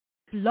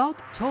Blog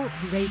Talk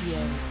Radio.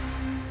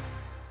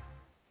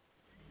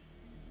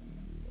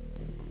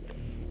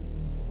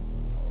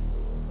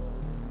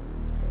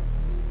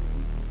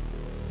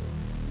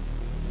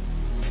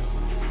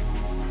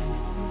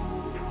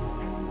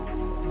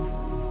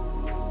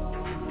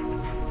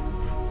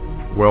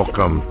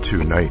 Welcome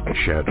to Night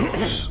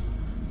Shadows.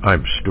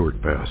 I'm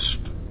Stuart Best,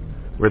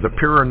 where the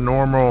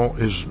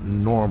paranormal is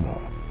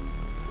normal,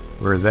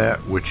 where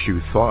that which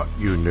you thought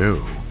you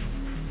knew,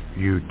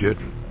 you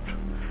didn't,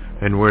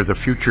 and where the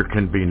future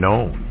can be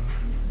known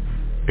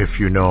if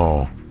you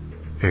know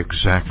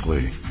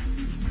exactly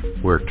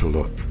where to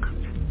look.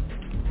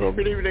 Well,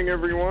 good evening,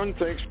 everyone.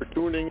 Thanks for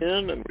tuning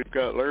in, and we've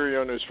got Larry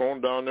on his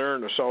phone down there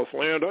in the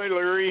Southland. Hi,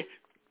 Larry.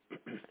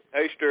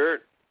 Hey,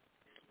 Stuart.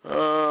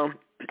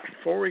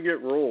 Before we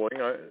get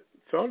rolling, I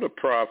found a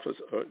prophecy.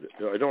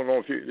 I don't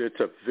know if it's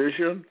a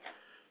vision,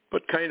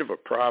 but kind of a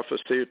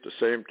prophecy at the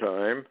same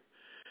time.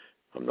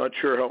 I'm not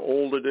sure how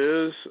old it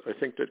is. I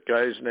think that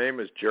guy's name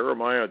is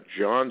Jeremiah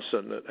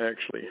Johnson that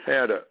actually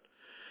had it.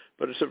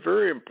 But it's a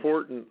very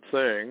important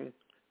thing,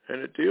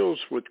 and it deals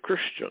with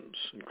Christians,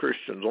 and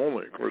Christians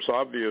only. Of course,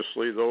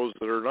 obviously, those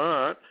that are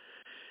not,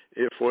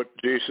 if what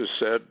Jesus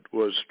said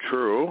was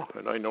true,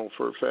 and I know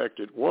for a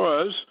fact it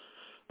was,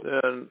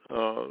 then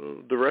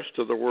the rest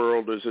of the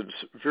world is in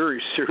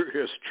very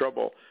serious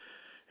trouble.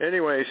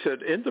 Anyway, he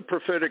said, in the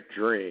prophetic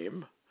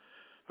dream,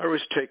 I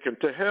was taken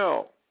to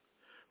hell,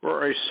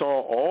 where I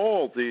saw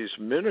all these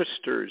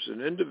ministers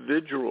and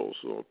individuals,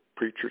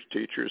 preachers,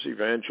 teachers,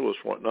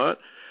 evangelists, whatnot,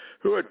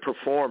 who had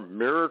performed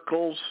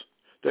miracles.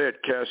 They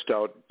had cast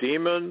out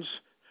demons,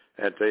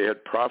 and they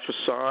had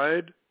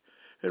prophesied.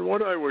 And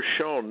what I was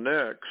shown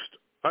next,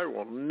 I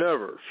will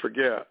never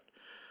forget.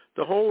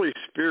 The Holy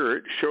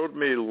Spirit showed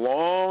me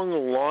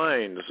long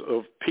lines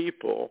of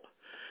people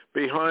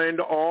behind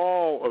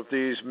all of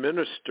these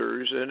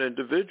ministers and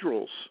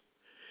individuals.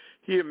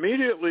 He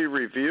immediately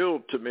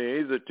revealed to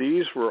me that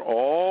these were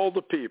all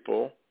the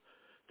people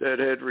that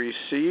had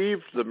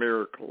received the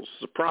miracles,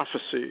 the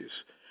prophecies,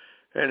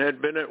 and had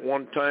been at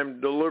one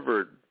time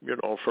delivered,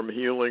 from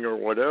healing or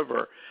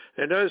whatever.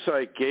 And as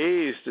I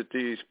gazed at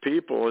these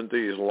people in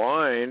these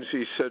lines,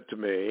 he said to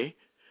me,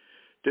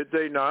 did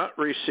they not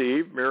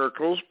receive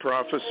miracles,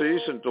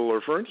 prophecies, and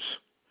deliverance?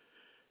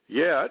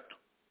 Yet,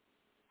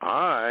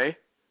 I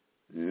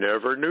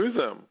never knew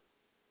them.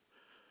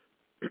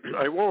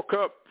 I woke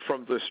up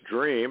from this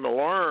dream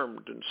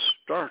alarmed and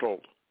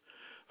startled.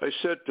 I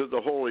said to the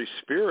Holy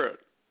Spirit,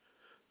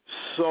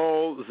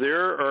 so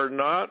there are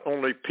not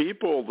only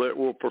people that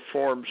will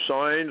perform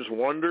signs,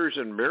 wonders,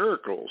 and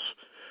miracles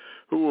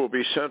who will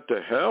be sent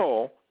to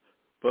hell,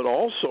 but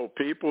also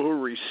people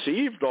who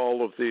received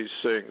all of these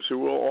things who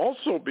will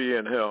also be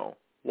in hell.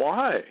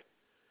 Why?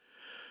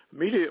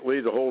 Immediately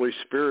the Holy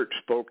Spirit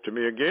spoke to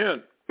me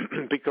again,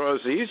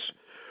 because these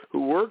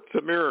who worked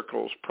the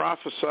miracles,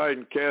 prophesied,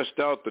 and cast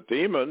out the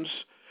demons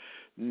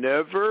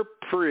never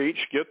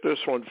preached, get this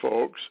one,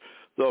 folks,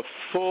 the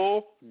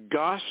full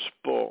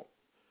gospel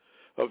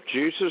of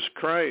Jesus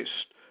Christ.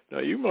 Now,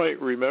 you might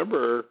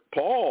remember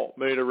Paul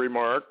made a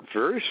remark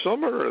very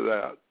similar to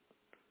that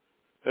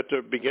at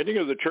the beginning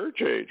of the church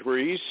age, where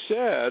he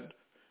said,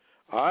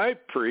 I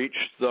preach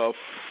the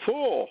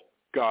full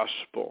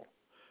gospel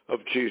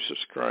of Jesus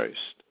Christ.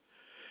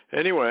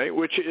 Anyway,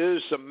 which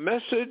is the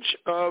message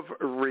of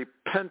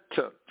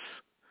repentance.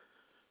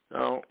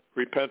 Now,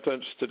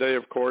 repentance today,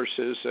 of course,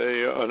 is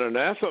an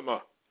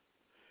anathema.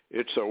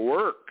 It's a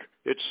work.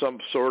 It's some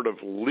sort of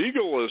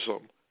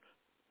legalism.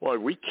 Why,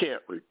 we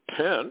can't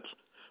repent.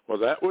 Well,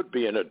 that would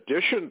be an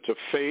addition to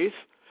faith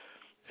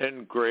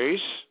and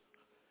grace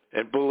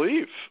and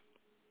belief,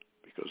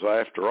 because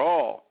after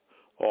all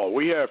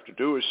we have to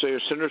do is say a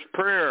sinner's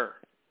prayer.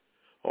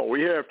 All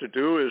we have to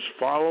do is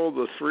follow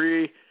the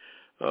three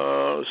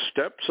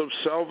steps of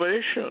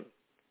salvation.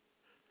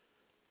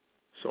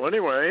 So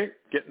anyway,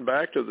 getting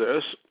back to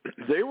this,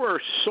 they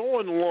were so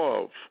in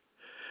love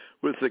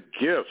with the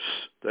gifts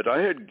that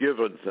I had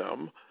given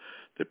them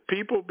that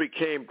people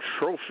became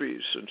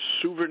trophies and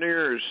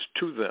souvenirs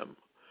to them.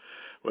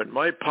 When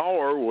my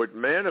power would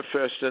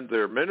manifest in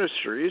their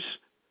ministries,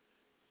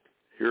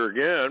 here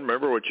again,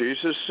 remember what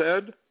Jesus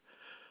said?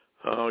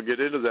 I'll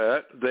get into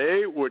that.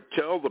 They would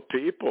tell the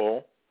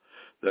people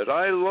that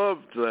I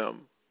loved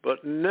them,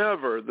 but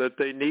never that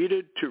they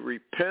needed to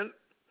repent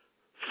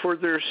for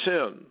their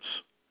sins.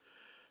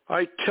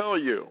 I tell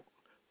you,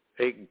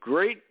 a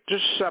great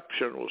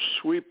deception will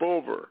sweep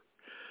over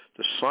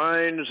the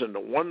signs and the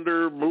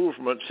wonder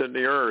movements in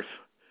the earth.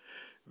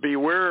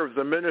 Beware of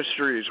the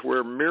ministries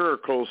where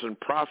miracles and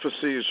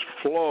prophecies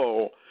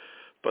flow,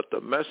 but the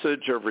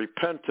message of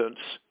repentance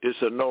is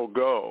a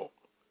no-go.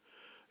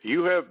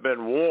 You have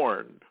been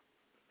warned.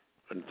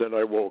 And then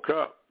I woke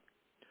up.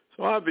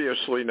 So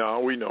obviously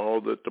now we know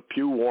that the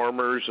pew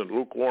warmers and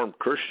lukewarm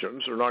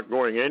Christians are not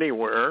going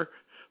anywhere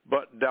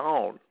but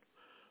down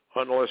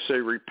unless they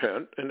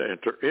repent and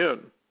enter in.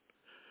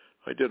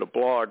 I did a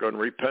blog on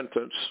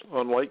repentance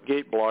on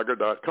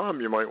lightgateblogger.com.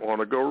 You might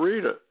want to go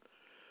read it.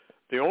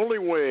 the only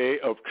way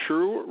of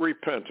true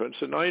repentance,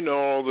 and I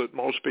know that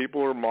most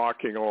people are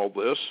mocking all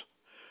this,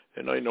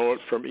 and I know it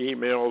from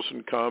emails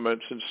and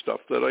comments and stuff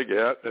that I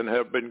get and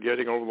have been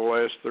getting over the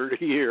last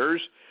 30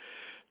 years,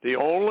 the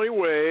only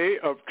way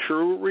of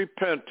true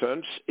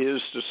repentance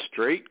is the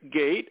straight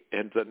gate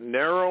and the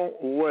narrow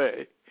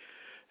way.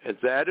 And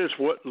that is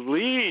what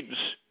leads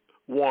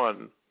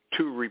one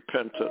to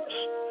repentance,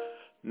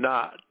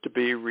 not to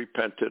be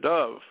repented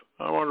of.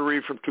 I want to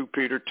read from 2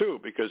 Peter 2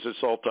 because this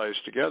all ties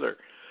together.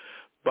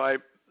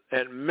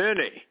 And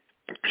many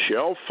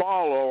shall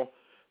follow,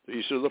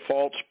 these are the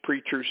false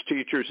preachers,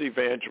 teachers,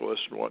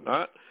 evangelists, and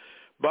whatnot,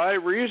 by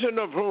reason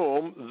of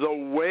whom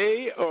the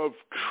way of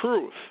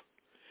truth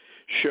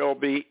shall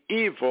be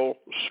evil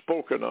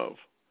spoken of.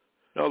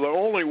 Now, the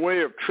only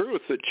way of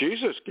truth that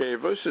Jesus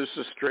gave us is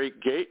the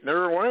straight gate,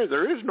 narrow way.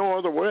 There is no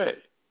other way.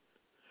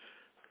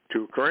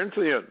 2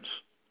 Corinthians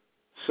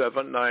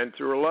 7, 9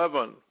 through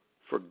 11.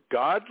 For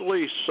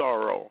godly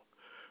sorrow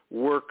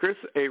worketh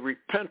a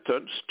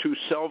repentance to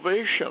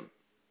salvation,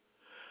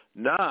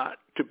 not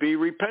to be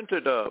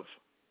repented of,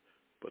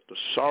 but the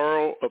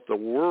sorrow of the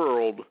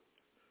world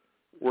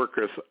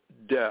worketh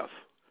death.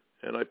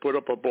 And I put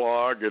up a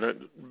blog, and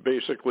it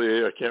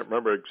basically, I can't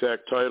remember the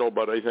exact title,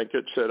 but I think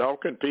it said, how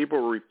can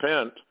people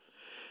repent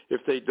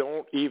if they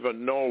don't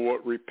even know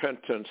what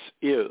repentance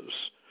is?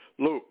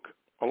 Luke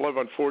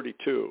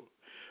 11:42.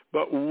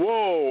 But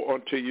woe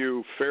unto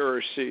you,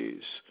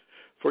 Pharisees,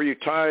 for you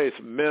tithe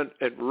mint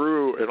and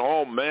rue and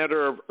all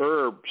manner of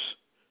herbs,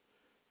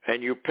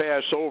 and you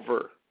pass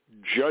over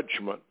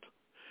judgment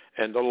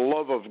and the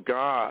love of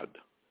God.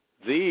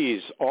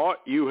 These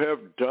ought you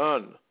have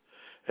done,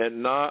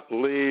 and not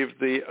leave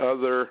the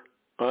other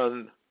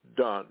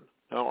undone.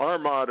 Now, our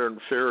modern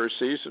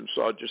Pharisees and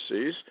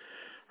Sadducees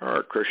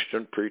are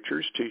Christian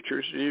preachers,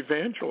 teachers,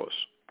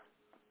 evangelists.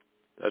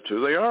 That's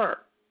who they are.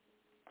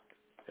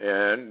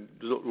 And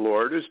the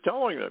Lord is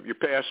telling them, you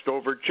passed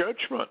over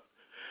judgment.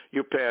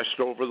 You passed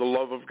over the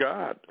love of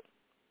God.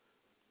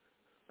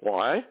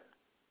 Why?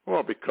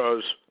 Well,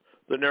 because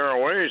the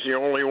narrow way is the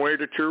only way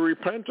to true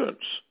repentance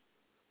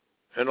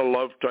and a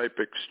love-type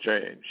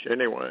exchange.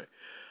 Anyway,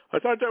 I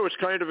thought that was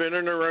kind of an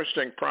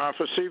interesting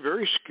prophecy,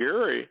 very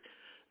scary,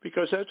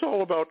 because that's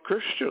all about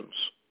Christians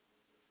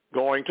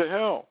going to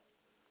hell,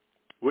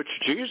 which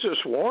Jesus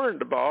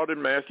warned about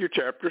in Matthew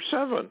chapter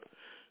 7.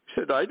 He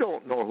said, I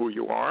don't know who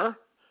you are.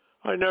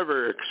 I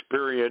never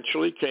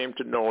experientially came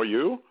to know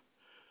you.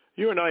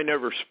 You and I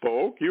never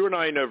spoke. You and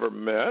I never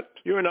met.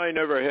 You and I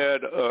never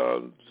had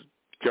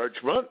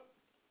judgment,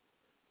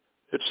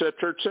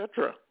 etc.,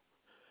 etc.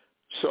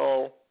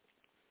 So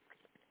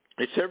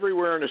it's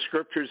everywhere in the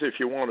Scriptures if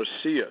you want to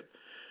see it.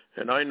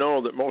 And I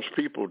know that most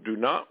people do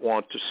not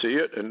want to see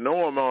it, and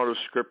no amount of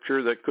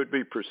Scripture that could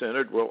be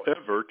presented will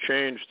ever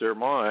change their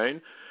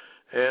mind,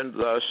 and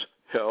thus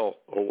hell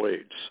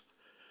awaits.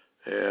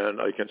 And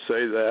I can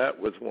say that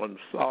with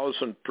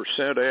 1,000%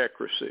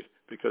 accuracy,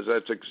 because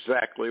that's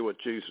exactly what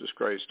Jesus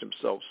Christ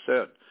himself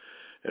said.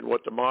 And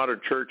what the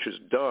modern church has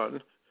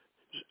done,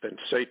 and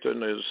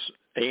Satan is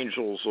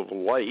angels of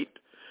light,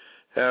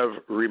 have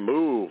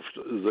removed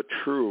the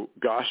true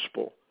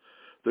gospel,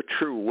 the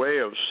true way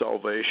of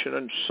salvation,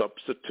 and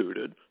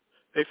substituted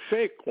a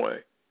fake way.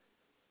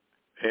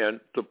 And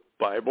the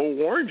Bible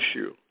warns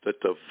you that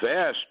the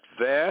vast,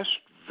 vast,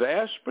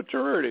 vast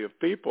majority of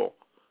people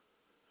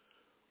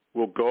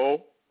will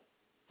go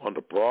on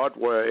the broad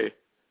way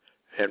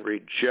and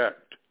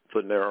reject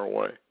the narrow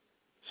way.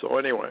 So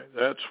anyway,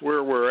 that's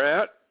where we're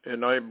at,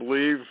 and I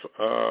believe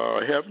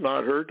I have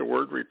not heard the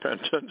word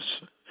repentance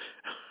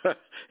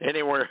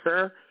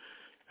anywhere.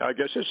 I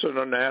guess it's an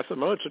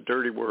anathema. It's a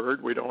dirty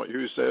word. We don't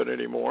use that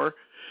anymore.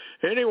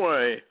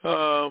 Anyway,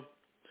 what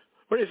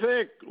do you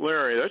think,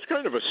 Larry? That's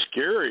kind of a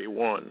scary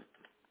one.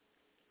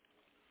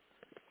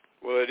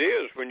 Well, it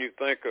is when you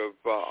think of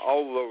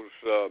all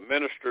those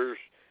ministers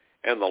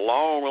and the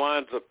long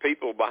lines of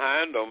people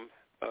behind them.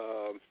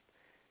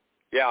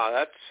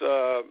 Yeah,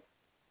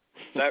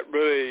 that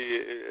really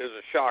is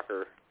a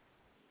shocker.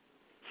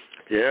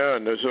 Yeah,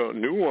 and there's a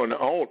new one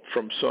out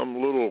from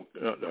some little,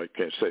 I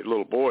can't say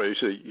little boy,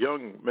 he's a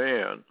young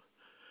man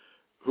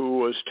who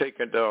was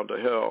taken down to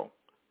hell.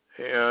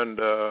 And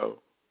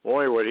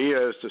boy, what he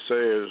has to say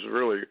is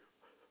really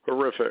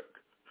horrific.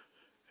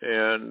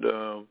 And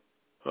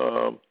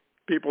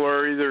people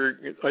are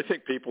either, I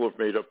think people have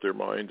made up their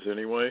minds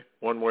anyway,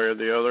 one way or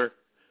the other.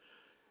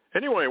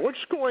 Anyway,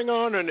 what's going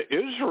on in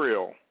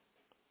Israel?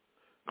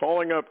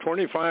 Calling up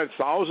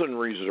 25,000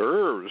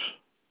 reserves.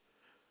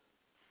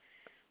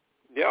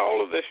 Yeah,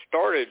 all of this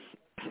started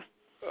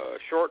a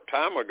short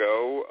time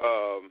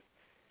ago.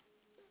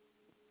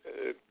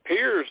 It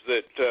appears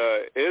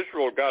that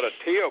Israel got a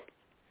tip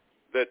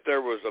that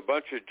there was a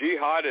bunch of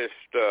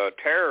jihadist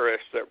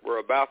terrorists that were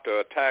about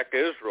to attack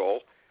Israel,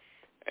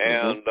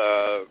 and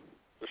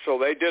so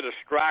they did a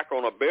strike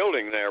on a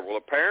building there. Well,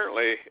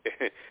 apparently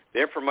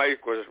the information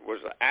was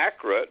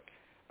accurate.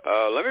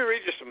 Let me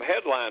read you some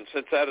headlines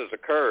since that has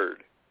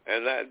occurred.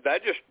 And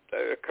that just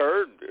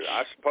occurred,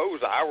 I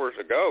suppose, hours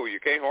ago. You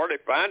can't hardly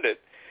find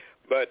it.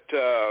 But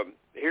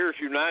here's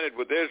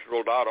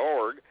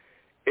UnitedWithIsrael.org.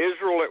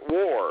 Israel at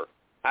war.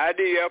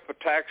 IDF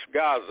attacks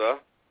Gaza.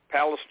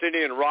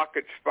 Palestinian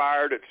rockets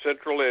fired at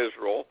central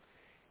Israel.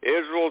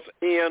 Israel's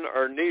in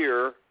or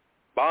near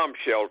bomb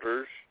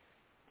shelters.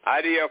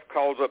 IDF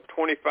calls up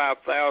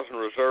 25,000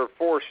 reserve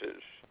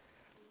forces.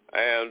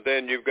 And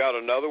then you've got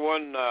another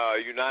one,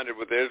 United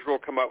with Israel,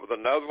 come up with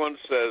another one,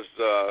 says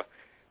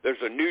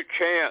there's a new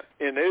chant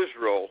in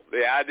Israel,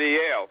 the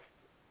IDF,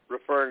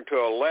 referring to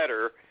a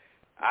letter.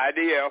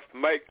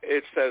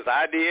 It says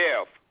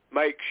IDF,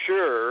 make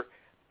sure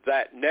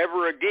that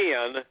never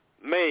again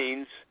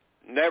means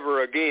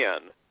never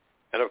again.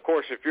 And, of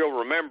course, if you'll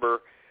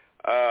remember,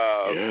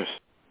 yes.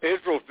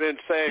 Israel's been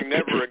saying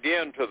never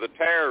again to the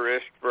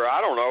terrorists for,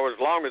 I don't know, as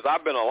long as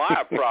I've been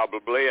alive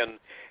probably, and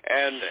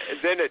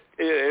then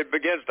it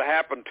begins to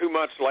happen 2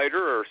 months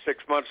later or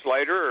 6 months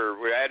later,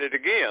 or we add it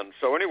again.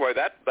 So anyway,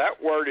 that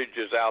wordage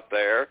is out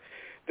there.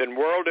 Then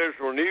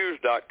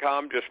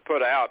WorldIsraelNews.com just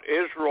put out,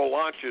 Israel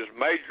launches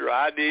major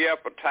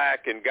IDF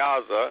attack in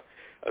Gaza,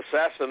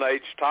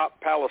 assassinates top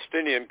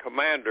Palestinian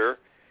commander,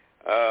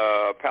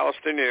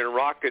 Palestinian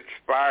rockets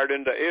fired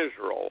into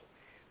Israel.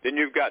 Then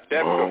you've got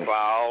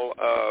Decafile,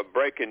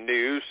 breaking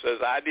news, says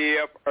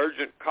IDF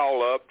urgent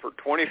call-up for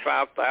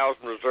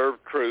 25,000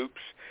 reserve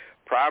troops,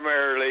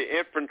 primarily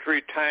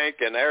infantry, tank,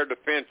 and air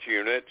defense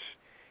units.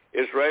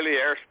 Israeli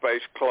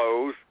airspace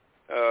closed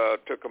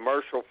to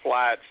commercial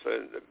flights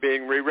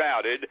being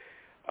rerouted.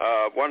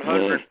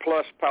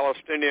 100-plus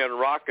Palestinian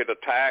rocket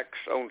attacks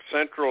on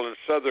central and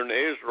southern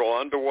Israel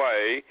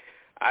underway.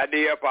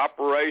 IDF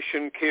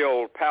operation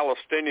killed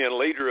Palestinian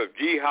leader of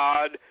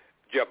Jihad,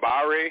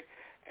 Jabari,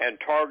 and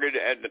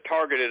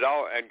targeted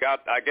all and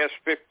got, I guess,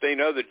 15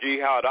 other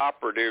Jihad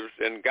operatives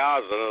in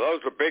Gaza. Now,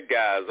 those are big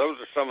guys. Those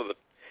are some of the,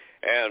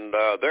 and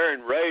they're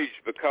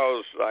enraged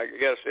because I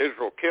guess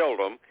Israel killed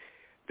them.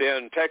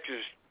 Then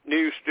Texas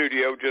News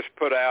Studio just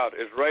put out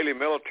Israeli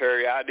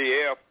military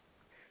IDF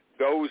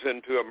goes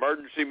into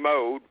emergency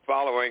mode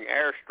following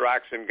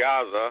airstrikes in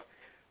Gaza.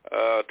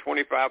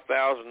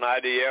 25,000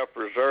 IDF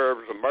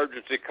reserves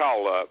emergency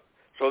call-up.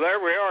 So there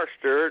we are,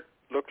 Stuart.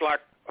 Looks like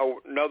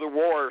another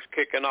war is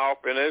kicking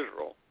off in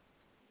Israel.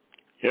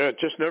 Yeah, it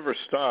just never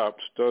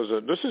stops, does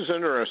it? This is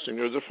interesting.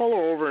 There's a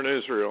fellow over in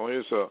Israel.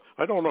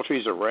 I don't know if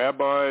he's a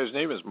rabbi. His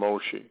name is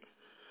Moshe.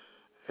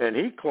 And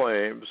he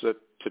claims that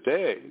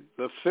today,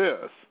 the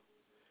 5th,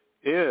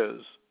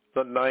 is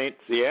the 9th,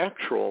 the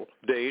actual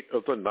date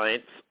of the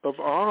 9th of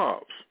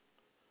Av.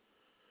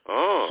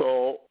 Oh.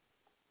 So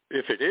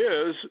if it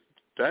is,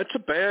 that's a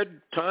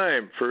bad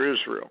time for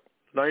Israel.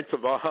 9th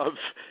of Av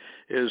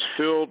is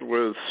filled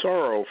with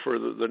sorrow for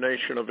the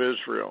nation of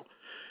Israel.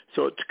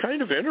 So it's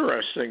kind of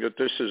interesting that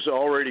this is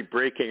already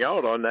breaking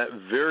out on that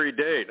very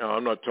day. Now,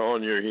 I'm not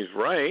telling you he's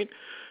right,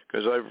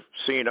 because I've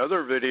seen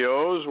other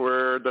videos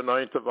where the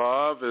 9th of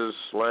Av is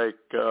like,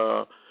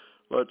 the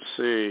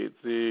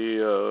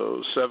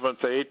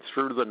 7th, 8th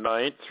through the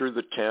 9th through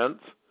the 10th.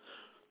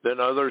 Then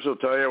others will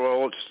tell you,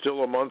 well, it's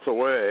still a month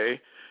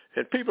away.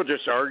 And people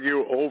just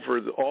argue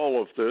over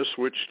all of this,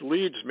 which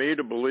leads me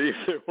to believe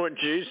that when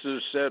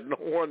Jesus said no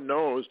one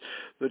knows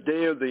the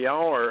day of the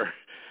hour,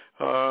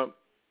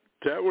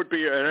 that would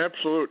be an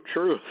absolute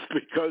truth,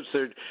 because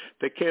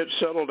they can't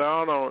settle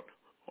down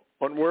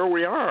on where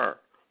we are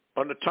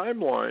on the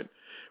timeline,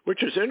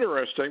 which is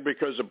interesting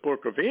because the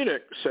book of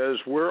Enoch says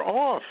we're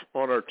off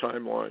on our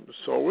timeline.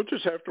 So we'll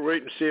just have to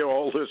wait and see how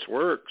all this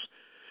works.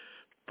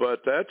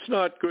 But that's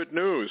not good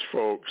news,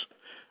 folks,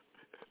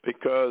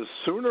 because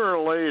sooner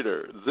or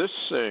later, this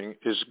thing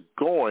is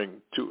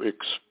going to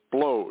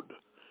explode.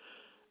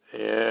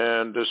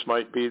 And this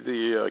might be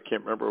I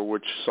can't remember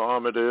which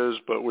psalm it is,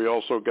 but we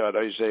also got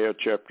Isaiah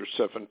chapter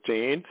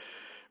 17,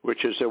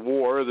 which is a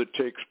war that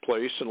takes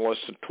place in less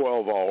than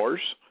 12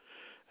 hours.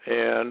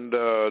 And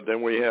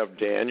then we have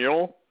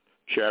Daniel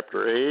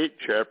chapter 8,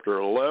 chapter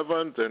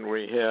 11. Then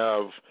we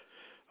have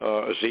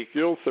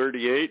Ezekiel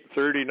 38,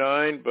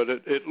 39. But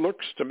it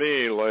looks to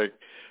me like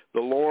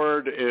the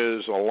Lord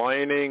is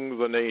aligning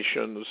the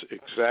nations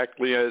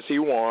exactly as he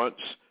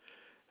wants,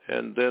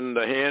 and then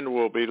the hand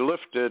will be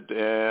lifted,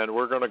 and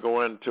we're going to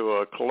go into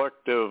a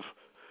collective,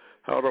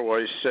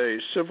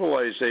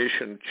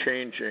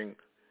 civilization-changing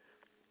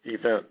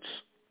events.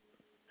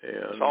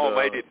 And, Psalm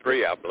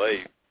 83, I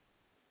believe.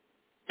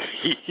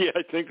 Yeah,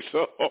 I think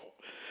so.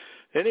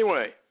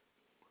 Anyway,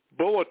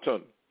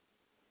 bulletin.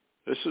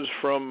 This is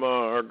from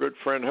our good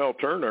friend Hal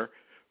Turner.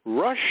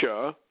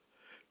 Russia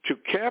to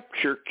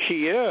capture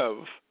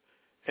Kiev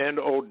and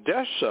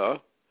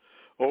Odessa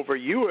over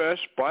U.S.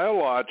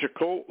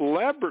 biological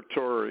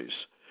laboratories.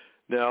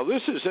 Now,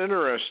 this is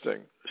interesting.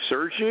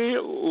 Sergei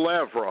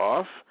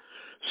Lavrov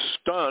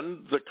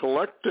stunned the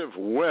collective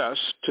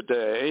West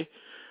today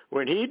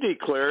when he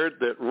declared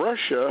that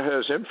Russia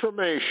has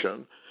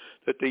information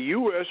that the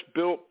U.S.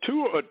 built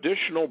 2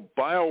 additional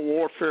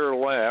biowarfare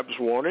labs,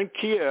 one in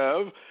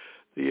Kiev,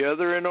 the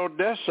other in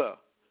Odessa.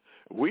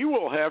 We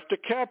will have to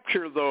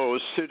capture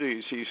those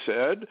cities, he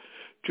said,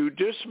 to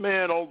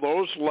dismantle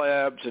those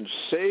labs and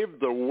save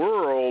the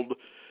world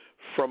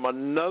from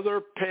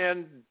another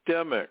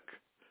pandemic.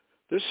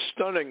 This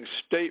stunning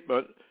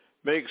statement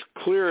makes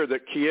clear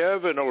that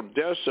Kiev and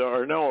Odessa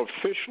are now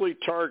officially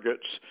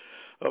targets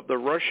of the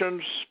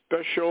Russian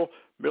special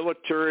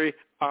military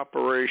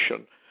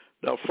operation.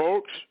 Now,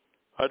 folks,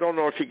 I don't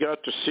know if you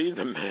got to see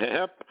the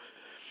map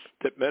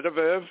that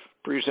Medvedev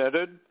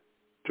presented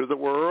to the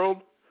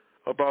world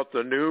about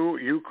the new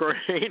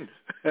Ukraine.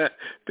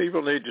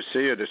 People need to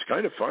see it. It's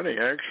kind of funny,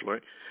 actually,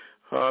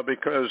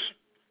 because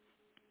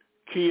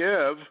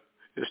Kiev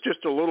is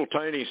just a little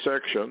tiny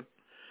section,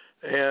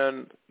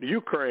 and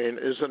Ukraine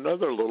is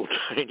another little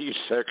tiny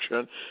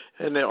section,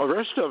 and the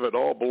rest of it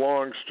all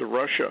belongs to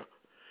Russia,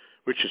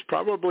 which has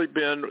probably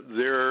been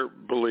their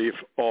belief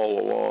all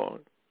along.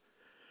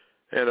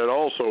 And it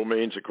also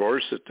means, of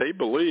course, that they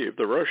believe,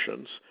 the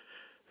Russians,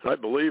 and I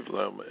believe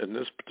them in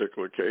this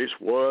particular case,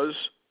 was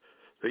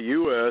the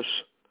U.S.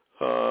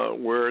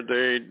 Where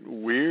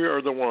we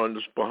are the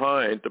ones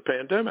behind the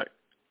pandemic.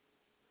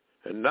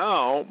 And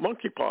now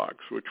monkeypox,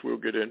 which we'll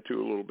get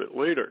into a little bit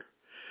later.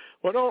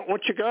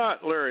 What you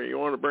got, Larry, you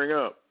want to bring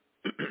up?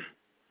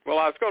 Well,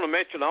 I was going to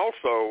mention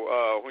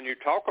also, when you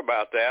talk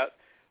about that,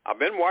 I've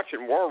been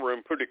watching War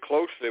Room pretty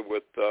closely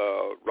with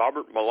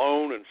Robert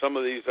Malone and some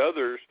of these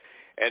others,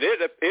 and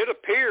it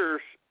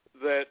appears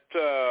that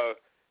the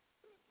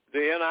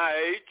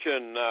NIH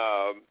and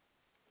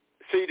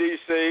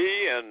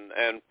CDC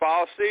and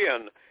Fauci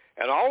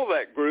and all of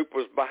that group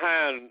was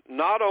behind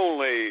not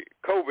only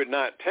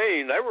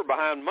COVID-19, they were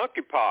behind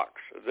monkeypox.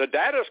 The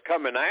data's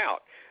coming out.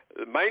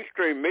 The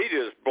mainstream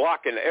media is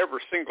blocking every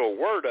single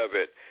word of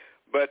it,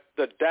 but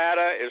the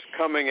data is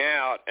coming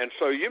out, and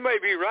so you may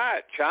be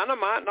right. China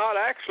might not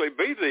actually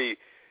be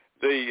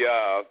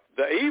the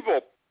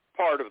evil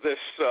part of this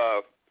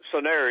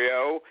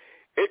scenario.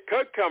 It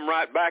could come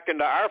right back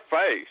into our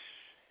face.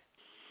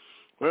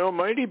 Well,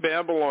 Mighty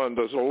Babylon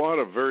does a lot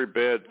of very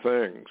bad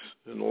things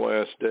in the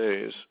last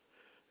days,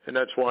 and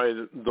that's why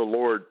the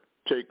Lord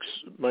takes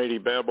Mighty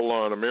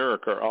Babylon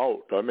America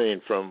out. I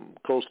mean, from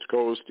coast to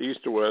coast,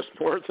 east to west,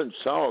 north and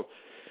south,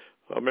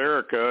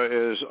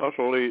 America is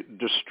utterly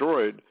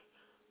destroyed,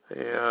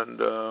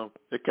 and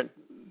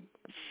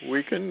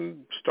we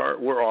can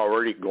start. We're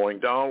already going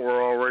down.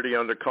 We're already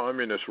under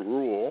communist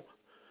rule,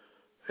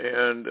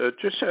 and it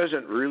just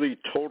hasn't really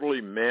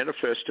totally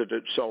manifested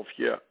itself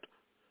yet.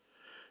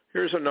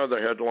 Here's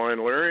another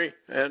headline, Larry,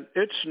 and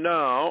it's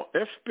now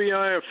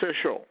FBI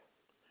official.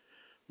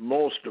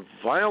 Most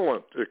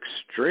violent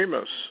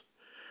extremists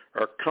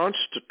are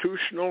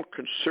constitutional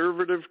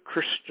conservative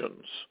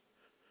Christians.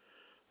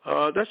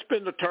 That's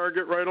been the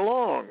target right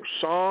along.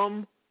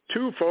 Psalm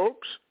 2,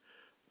 folks.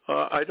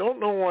 I don't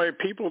know why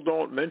people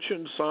don't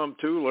mention Psalm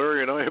 2.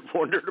 Larry and I have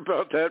wondered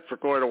about that for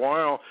quite a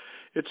while.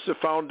 It's the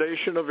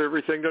foundation of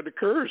everything that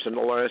occurs in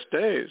the last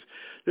days.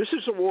 This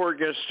is a war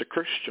against a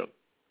Christian.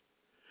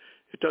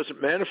 It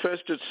doesn't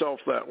manifest itself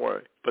that way,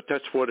 but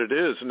that's what it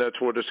is, and that's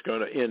what it's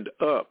going to end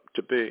up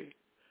to be.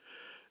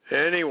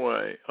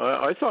 Anyway,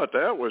 I thought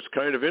that was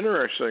kind of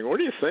interesting. What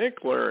do you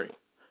think, Larry?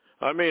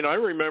 I mean, I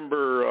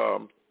remember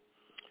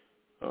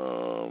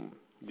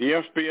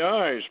the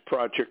FBI's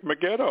Project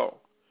Megiddo,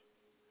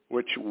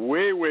 which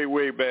way, way,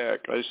 way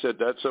back, I said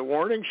that's a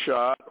warning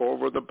shot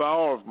over the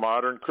bow of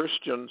modern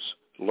Christians.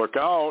 Look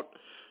out.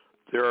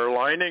 They're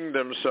aligning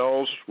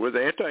themselves with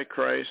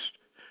Antichrist.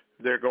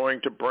 They're going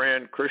to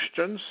brand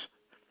Christians,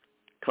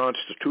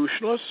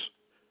 constitutionalists,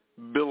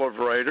 Bill of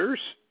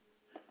Rights,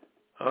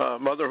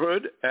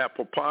 motherhood,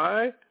 apple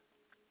pie.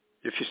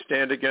 If you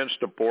stand against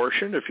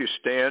abortion, if you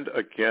stand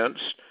against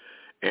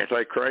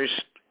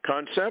Antichrist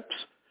concepts,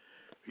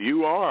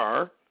 you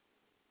are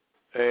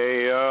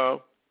a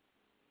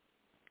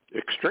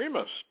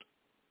extremist.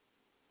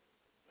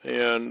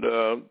 And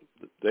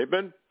they've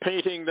been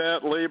painting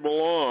that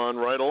label on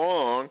right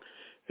along.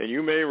 And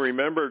you may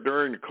remember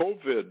during the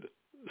COVID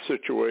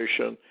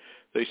situation,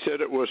 they said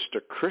it was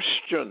the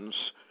Christians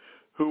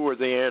who were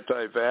the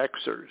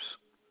anti-vaxxers.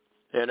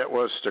 And it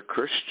was the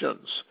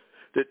Christians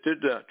that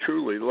did not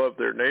truly love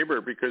their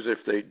neighbor, because if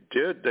they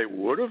did, they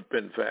would have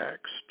been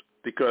vaxxed.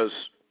 Because,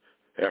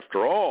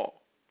 after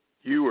all,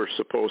 you were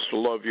supposed to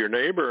love your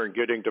neighbor, and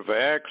getting to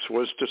vax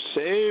was to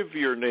save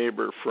your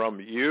neighbor from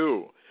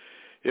you.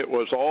 It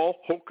was all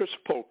hocus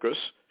pocus.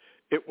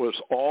 It was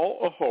all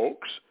a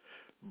hoax.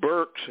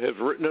 Burks have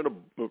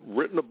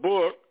written a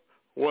book.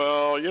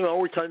 Well,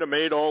 we kind of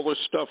made all this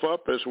stuff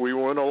up as we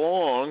went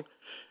along,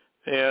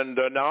 and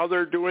now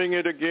they're doing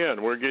it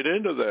again. We'll get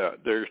into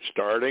that. They're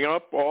starting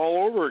up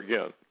all over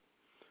again.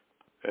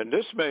 And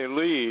this may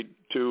lead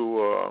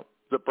to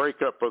the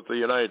breakup of the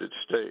United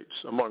States,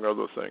 among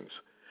other things.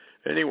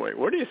 Anyway,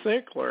 what do you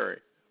think, Larry,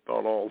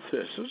 about all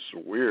this? This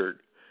is weird.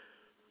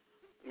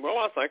 Well,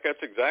 I think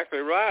that's exactly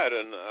right.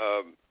 And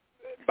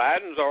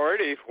Biden's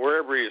already,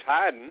 wherever he's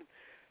hiding,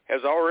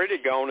 has already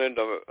gone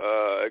into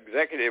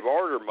executive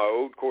order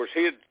mode. Of course,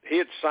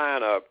 he'd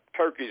sign a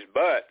turkey's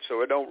butt,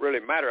 so it don't really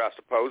matter, I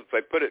suppose, if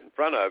they put it in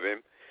front of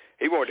him.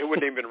 He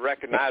wouldn't even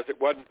recognize it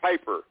wasn't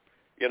paper,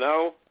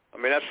 I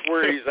mean, that's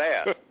where he's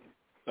at.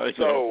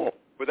 So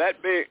with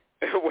that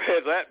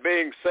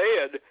being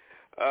said,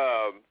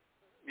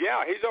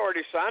 Yeah, he's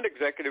already signed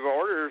executive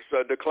orders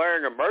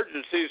declaring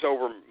emergencies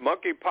over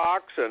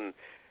monkeypox and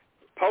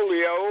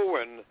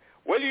polio and,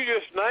 well, you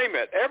just name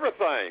it,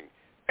 everything.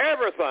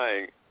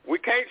 We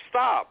can't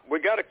stop. We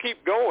got to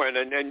keep going,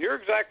 and you're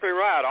exactly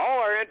right. All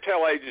our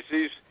intel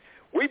agencies,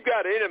 we've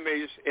got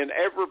enemies in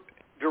every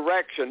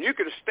direction. You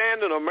can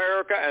stand in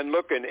America and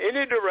look in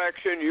any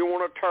direction you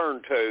want to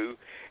turn to,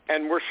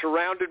 and we're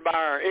surrounded by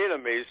our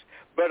enemies.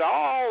 But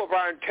all of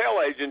our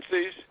intel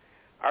agencies,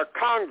 our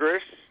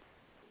Congress,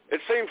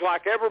 it seems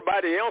like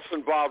everybody else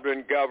involved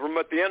in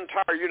government, the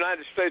entire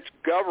United States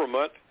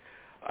government,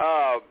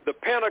 the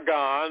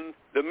Pentagon,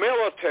 the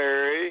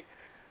military,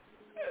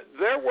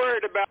 they're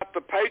worried about the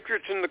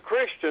patriots and the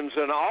Christians,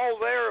 and all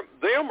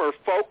them are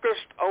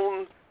focused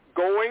on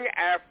going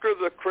after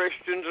the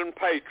Christians and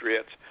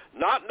patriots,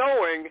 not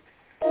knowing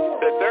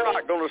that they're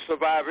not going to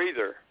survive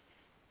either.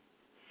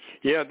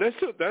 Yeah, that's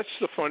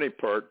the funny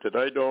part that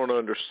I don't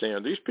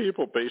understand. These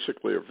people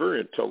basically are very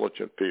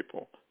intelligent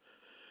people,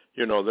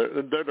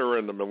 that are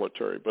in the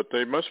military, but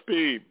they must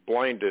be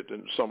blinded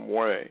in some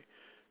way,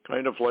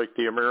 kind of like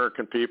the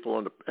American people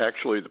and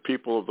actually the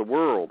people of the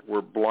world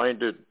were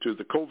blinded to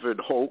the COVID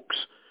hoax,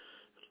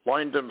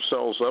 lined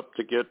themselves up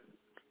to get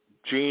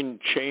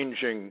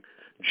gene-changing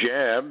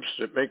jabs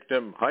that make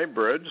them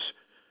hybrids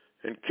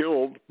and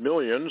killed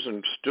millions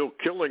and still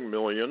killing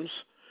millions,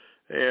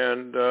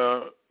 and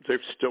they're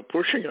still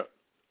pushing it.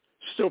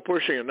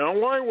 Now,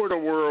 why would a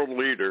world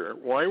leader,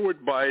 why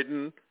would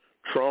Biden,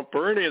 Trump,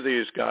 or any of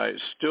these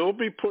guys still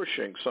be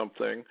pushing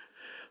something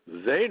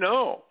they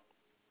know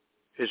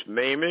is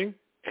maiming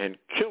and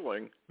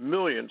killing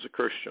millions of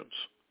Christians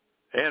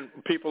and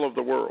people of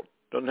the world?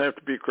 Doesn't have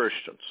to be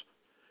Christians.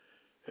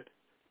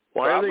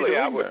 Why are they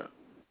doing that?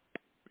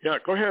 Yeah,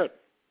 go ahead,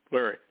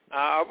 Larry.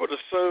 I would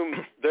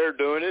assume they're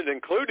doing it,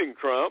 including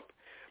Trump,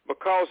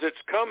 because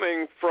it's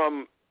coming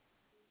from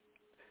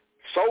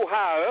so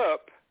high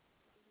up.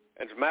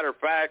 As a matter of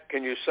fact,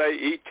 can you say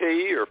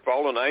E.T. or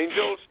fallen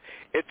angels?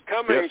 It's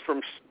coming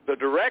from, the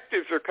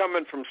directives are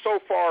coming from so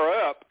far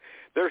up,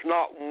 there's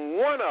not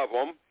one of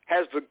them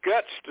has the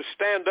guts to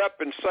stand up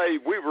and say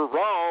we were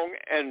wrong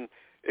and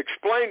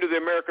explain to the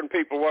American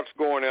people what's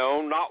going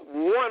on. Not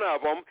one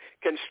of them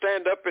can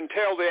stand up and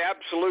tell the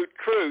absolute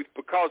truth,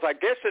 because I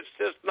guess it's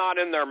just not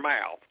in their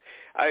mouth.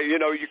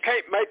 You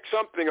can't make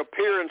something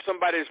appear in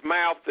somebody's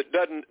mouth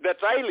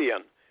that's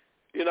alien.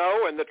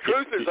 And the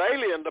truth is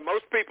alien to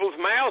most people's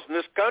mouths in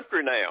this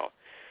country now.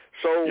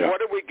 So what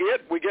do we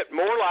get? We get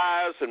more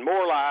lies and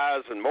more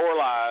lies and more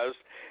lies.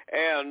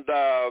 And,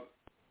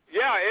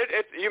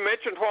 you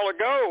mentioned a while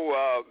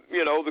ago,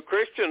 the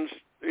Christians,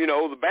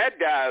 the bad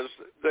guys,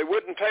 they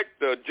wouldn't take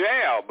the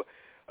jab.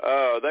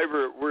 They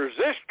were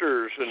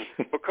resistors, and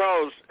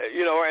because,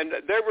 and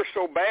they were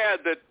so bad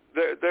that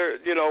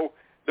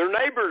their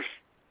neighbors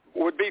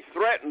would be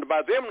threatened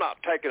by them not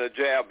taking a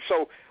jab.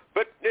 So,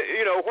 but,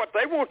 what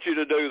they want you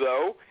to do,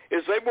 though,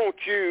 is they want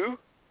you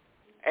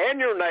and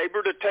your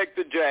neighbor to take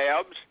the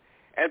jabs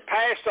and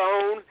pass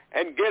on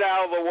and get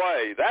out of the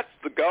way. That's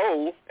the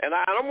goal. And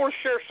I'm going to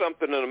share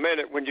something in a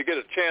minute when you get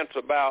a chance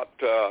about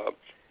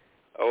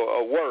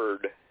a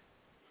word.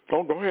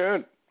 Oh, go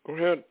ahead.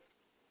 Okay,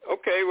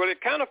 well,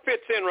 it kind of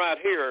fits in right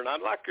here, and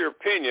I'd like your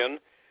opinion.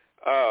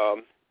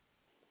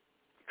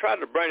 Tried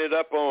to bring it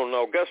up on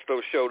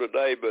Augusto's show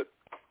today, but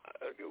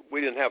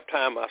we didn't have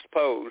time, I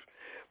suppose.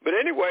 But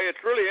anyway,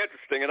 it's really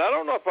interesting, and I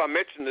don't know if I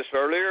mentioned this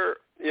earlier.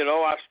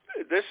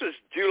 This is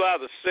July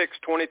the 6th,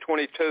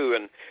 2022,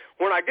 and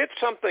when I get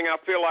something I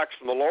feel like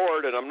from the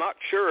Lord, and I'm not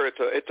sure,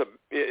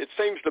 it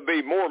seems to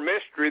be more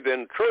mystery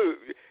than truth.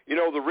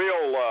 The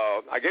real,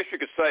 I guess you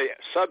could say,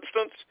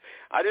 substance.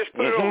 I just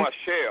put it on my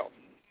shelf.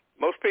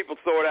 Most people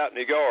throw it out in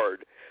the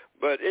yard,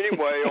 but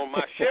anyway, on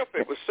my shelf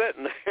it was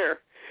sitting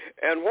there,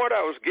 and what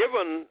I was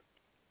given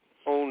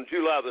on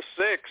July the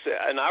 6th,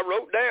 and I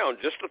wrote down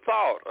just a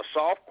thought, a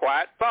soft,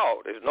 quiet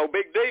thought. It's no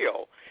big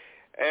deal.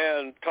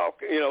 And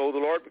the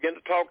Lord began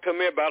to talk to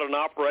me about an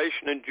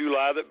operation in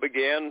July that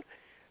began,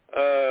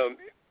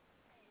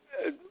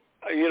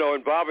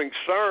 involving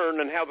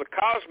CERN, and how the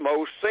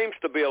cosmos seems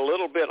to be a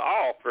little bit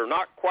off or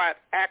not quite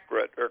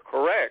accurate or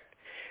correct.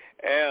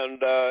 And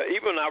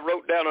even I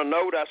wrote down a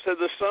note. I said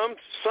the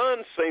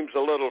sun seems a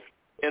little,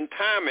 in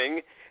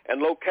timing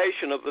and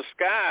location of the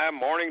sky,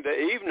 morning to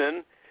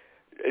evening,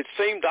 it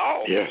seemed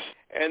off. Yes.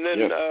 And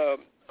then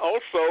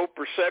also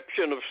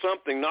perception of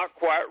something not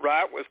quite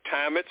right with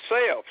time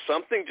itself,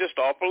 something just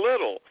off a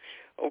little.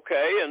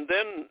 Okay, and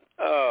then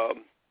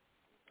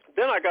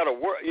I got I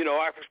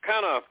was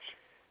kind of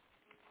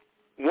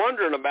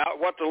wondering about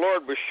what the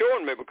Lord was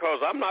showing me, because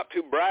I'm not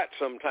too bright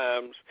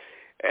sometimes.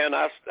 And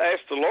I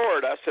asked the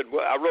Lord, I said,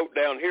 I wrote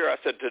down here, I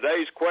said,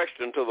 today's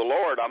question to the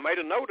Lord, I made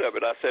a note of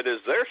it. I said, is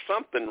there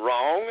something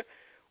wrong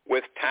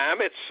with time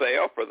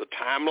itself or the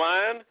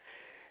timeline?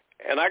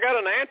 And I got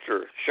an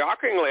answer.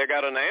 Shockingly, I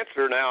got an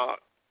answer. Now,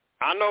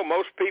 I know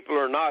most people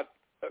are not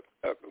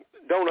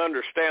don't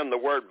understand the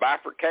word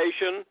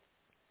bifurcation.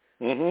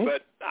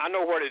 But I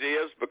know what it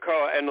is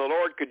and the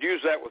Lord could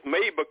use that with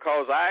me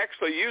because I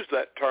actually use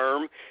that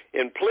term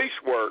in police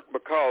work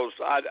because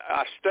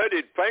I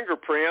studied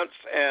fingerprints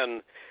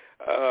and,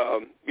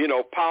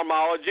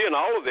 palmology and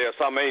all of this.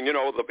 I mean,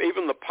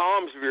 even the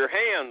palms of your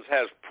hands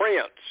has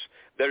prints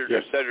that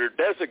are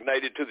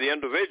designated to the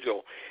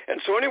individual.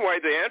 And so anyway,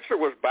 the answer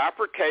was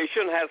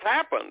bifurcation has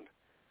happened.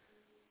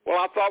 Well,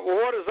 I thought, well,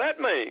 what does that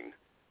mean?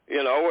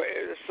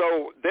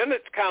 So then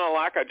it's kind of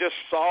like I just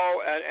saw,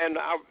 and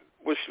I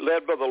was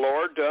led by the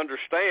Lord to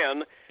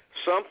understand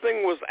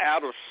something was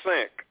out of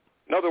sync.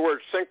 In other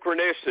words,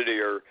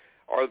 synchronicity or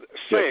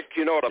sync,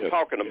 you know what I'm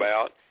talking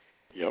about.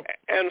 Yep.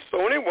 And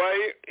so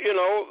anyway,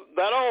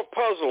 that all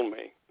puzzled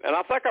me. And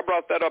I think I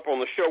brought that up on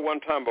the show one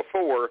time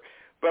before,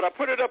 but I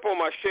put it up on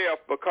my shelf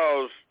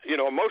because,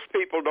 most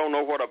people don't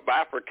know what a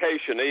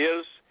bifurcation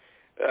is.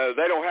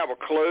 They don't have a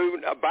clue.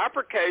 A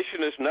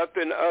bifurcation is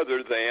nothing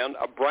other than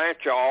a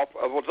branch off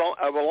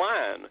of a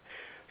line.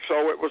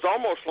 So it was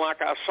almost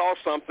like I saw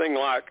something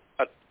like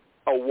a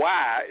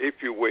Y, if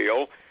you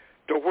will,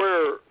 to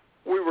where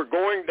we were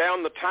going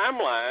down the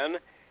timeline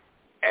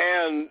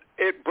and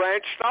it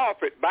branched off.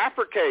 It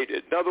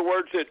bifurcated. In other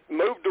words, it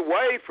moved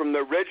away from the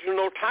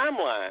original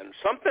timeline.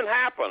 Something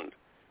happened.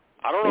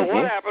 I don't know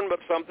what happened, but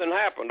something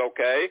happened,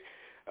 okay?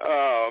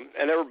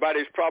 And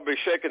everybody's probably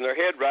shaking their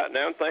head right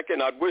now and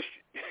thinking, I'd wish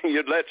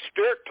you'd let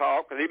Stuart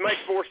talk because he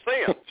makes more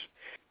sense.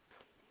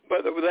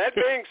 But with that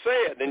being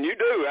said, and you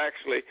do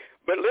actually,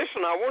 but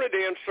listen, I wanted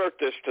to insert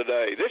this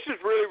today. This is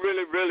really,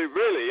 really, really,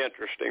 really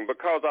interesting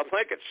because I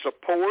think it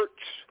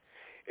supports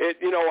it.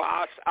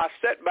 I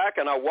sat back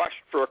and I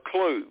watched for a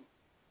clue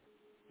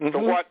to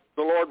what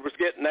the Lord was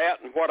getting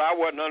at and what I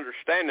wasn't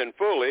understanding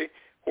fully,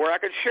 where I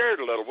could share it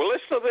a little. Well,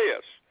 listen to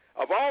this.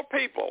 Of all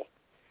people,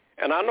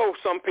 and I know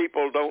some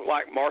people don't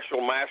like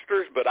Marshall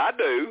Masters, but I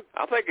do.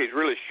 I think he's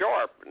really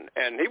sharp,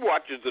 and he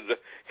watches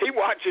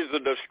the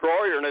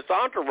Destroyer and its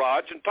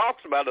entourage and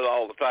talks about it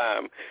all the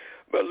time.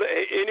 But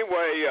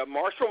anyway,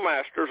 Marshall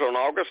Masters on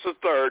August the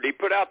 3rd, he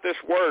put out this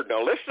word.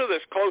 Now listen to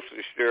this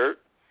closely, Stuart.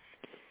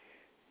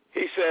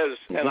 He says,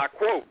 and I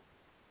quote,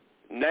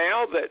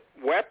 "Now that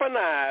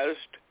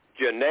weaponized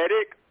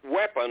genetic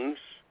weapons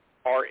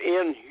are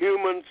in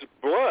humans'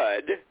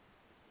 blood,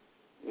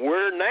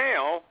 we're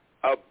now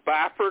a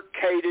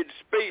bifurcated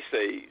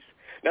species."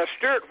 Now,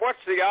 Stuart,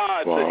 what's the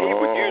odds that he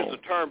would use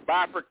the term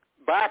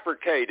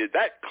bifurcated?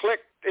 That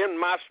clicked in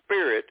my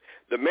spirit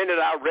the minute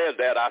I read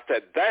that. I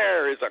said,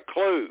 there is a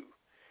clue.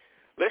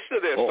 Listen to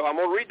this. So I'm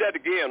going to read that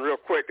again real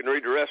quick and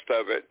read the rest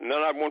of it, and then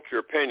I want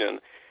your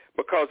opinion,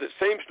 because it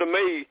seems to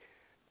me,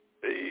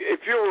 if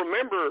you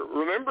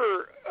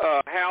remember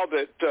how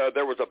that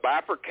there was a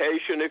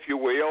bifurcation, if you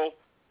will,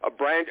 a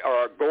branch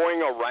or a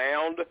going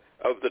around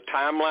of the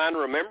timeline.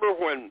 Remember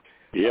when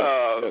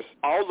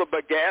all the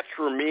begats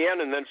were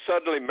men, and then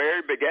suddenly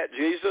Mary begat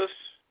Jesus?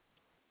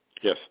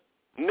 Yes.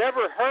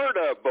 Never heard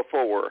of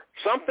before.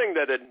 Something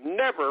that had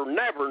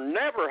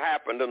never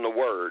happened in the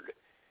Word.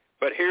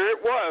 But here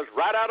it was,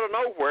 right out of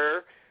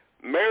nowhere,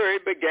 Mary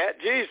begat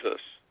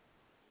Jesus.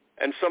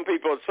 And some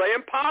people would say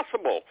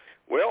impossible.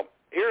 Well,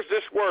 here's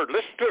this word.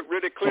 Listen to it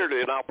really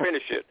clearly, and I'll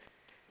finish it.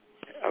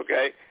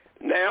 Okay.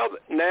 Now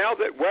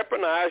that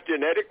weaponized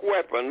genetic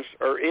weapons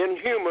are in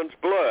humans'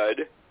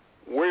 blood,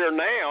 we're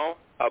now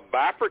a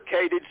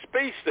bifurcated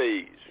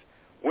species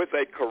with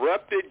a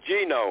corrupted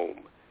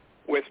genome,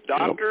 with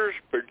doctors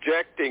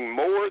projecting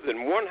more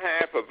than one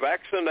half of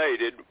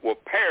vaccinated will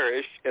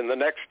perish in the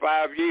next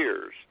 5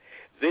 years.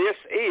 This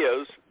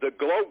is the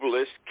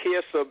globalist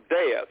kiss of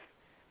death.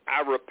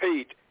 I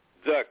repeat,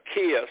 the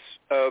kiss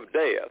of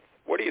death.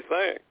 What do you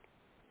think?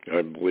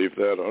 I believe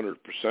that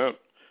 100%.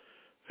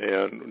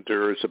 And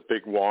there is a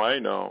big why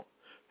now.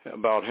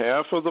 About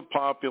half of the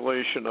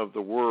population of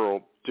the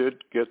world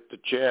did get the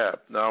jab.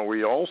 Now,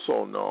 we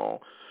also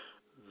know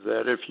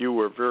that if you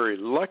were very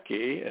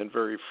lucky and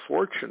very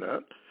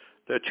fortunate,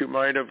 that you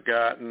might have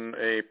gotten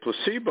a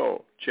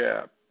placebo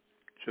jab.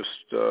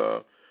 Just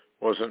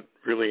wasn't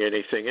really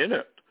anything in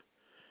it.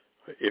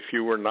 If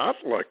you were not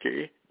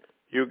lucky,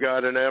 you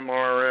got an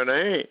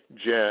mRNA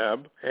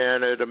jab,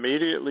 and it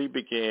immediately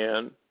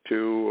began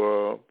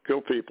to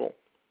kill people.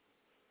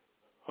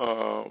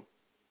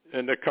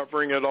 And they're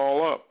covering it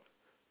all up.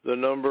 The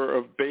number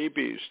of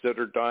babies that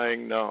are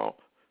dying now,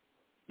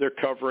 they're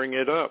covering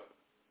it up.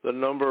 The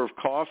number of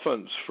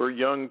coffins for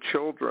young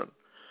children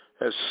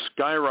has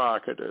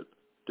skyrocketed.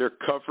 They're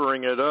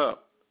covering it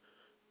up.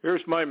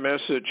 Here's my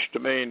message to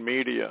main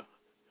media.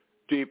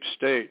 Deep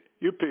state,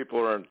 you people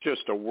are in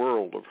just a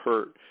world of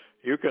hurt.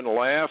 You can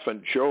laugh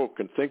and joke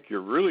and think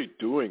you're really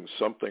doing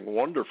something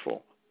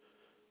wonderful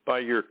by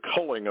your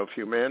culling of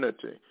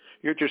humanity.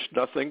 You're just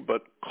nothing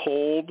but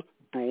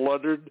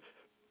cold-blooded,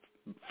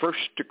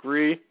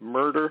 first-degree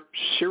murder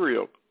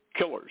serial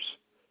killers.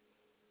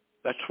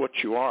 That's what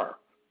you are.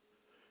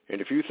 And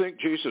if you think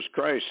Jesus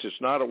Christ is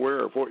not aware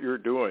of what you're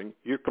doing,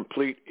 you're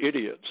complete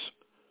idiots.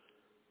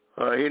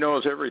 He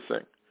knows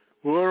everything.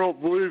 Well, I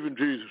don't believe in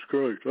Jesus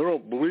Christ. I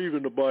don't believe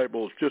in the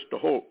Bible. It's just a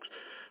hoax.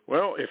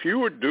 Well, if you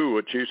would do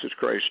what Jesus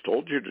Christ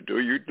told you to do,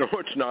 you'd know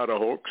it's not a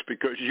hoax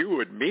because you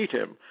would meet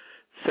him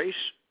face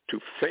to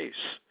face,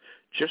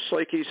 just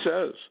like he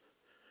says.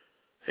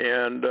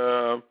 And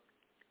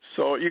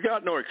so you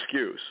got no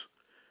excuse.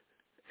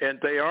 And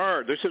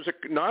this is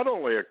not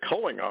only a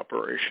culling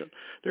operation,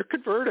 they're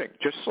converting,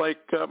 just like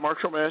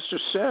Marshall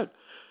Masters said.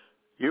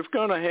 You've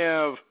got to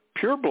have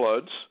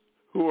purebloods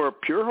who are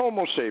pure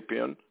Homo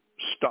sapien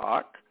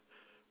stock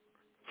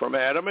from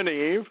Adam and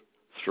Eve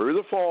through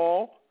the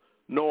fall,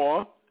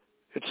 Noah,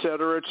 et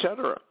cetera, et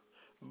cetera.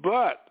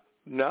 But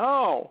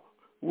now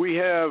we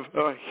have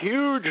a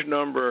huge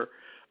number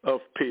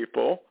of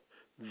people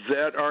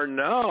that are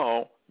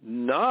now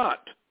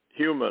not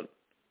human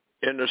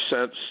in the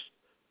sense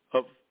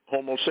of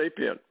Homo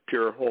sapien,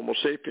 pure Homo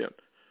sapien.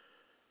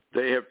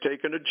 They have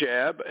taken a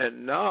jab,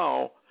 and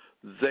now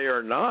they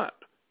are not.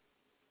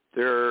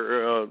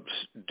 Their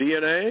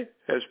DNA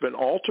has been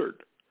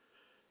altered.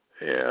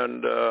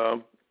 And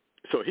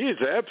so he is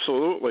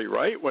absolutely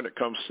right when it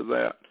comes to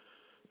that.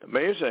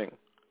 Amazing.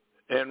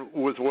 And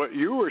with what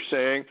you were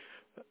saying,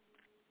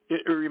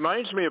 it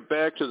reminds me of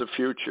Back to the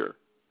Future.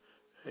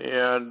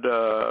 And,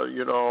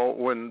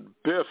 when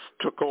Biff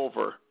took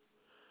over,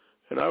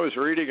 and I was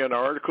reading an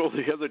article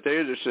the other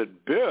day that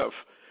said Biff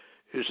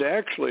is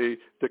actually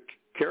the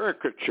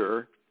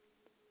caricature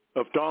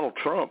of Donald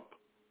Trump.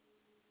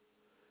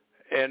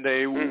 And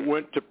they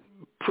went to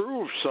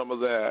prove some of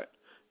that.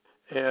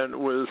 And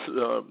with,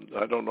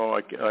 I don't know,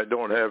 I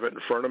don't have it in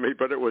front of me,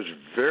 but it was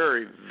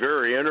very,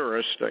 very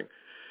interesting.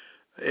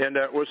 And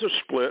that was a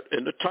split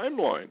in the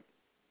timeline,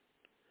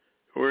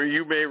 where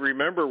you may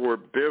remember where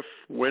Biff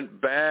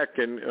went back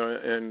and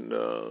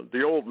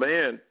the old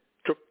man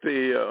took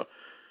the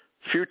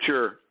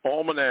future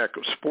almanac,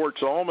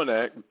 sports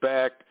almanac,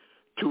 back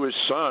to his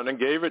son and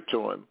gave it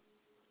to him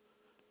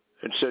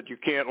and said, "You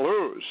can't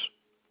lose.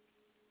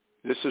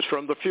 This is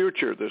from the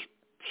future, this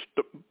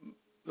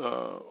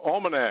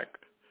almanac."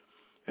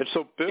 And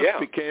so Biff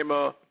became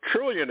a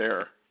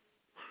trillionaire.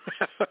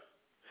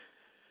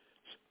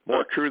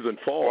 More true than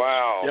false.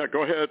 Wow. Yeah,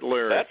 go ahead,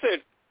 Larry. That's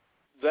it.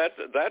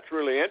 That's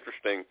really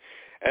interesting.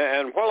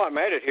 And while I'm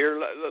at it here,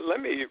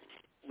 let me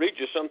read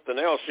you something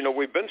else.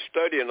 We've been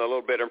studying a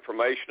little bit of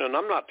information, and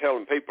I'm not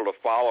telling people to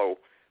follow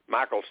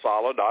Michael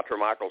Salla, Dr.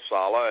 Michael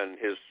Salla, and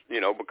his,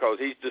 because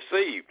he's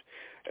deceived.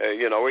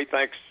 He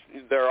thinks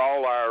they're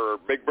all our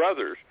big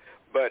brothers.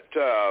 But,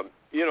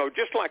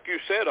 just like you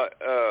said,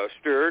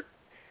 Stuart,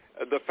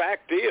 the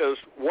fact is,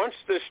 once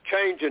this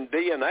change in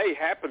DNA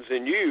happens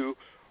in you,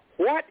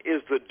 what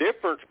is the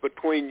difference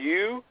between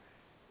you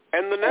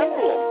and the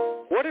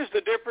Nephilim? What is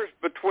the difference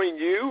between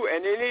you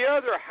and any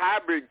other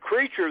hybrid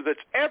creature that's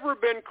ever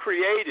been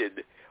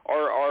created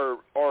or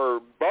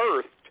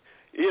birthed,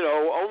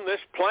 on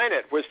this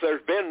planet, which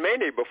there's been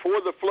many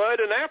before the flood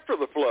and after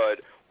the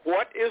flood?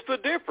 What is the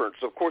difference?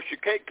 Of course, you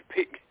can't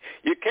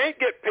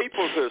get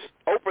people to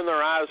open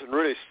their eyes and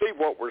really see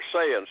what we're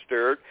saying,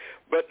 Stuart.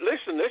 But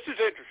listen, this is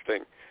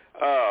interesting.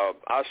 I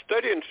was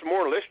studying some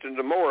more, listening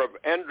to more of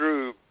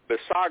Andrew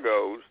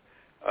Basiago's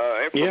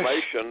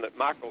information that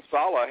Michael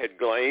Salla had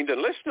gleaned.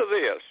 And listen to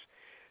this.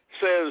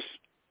 Says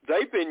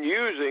they've been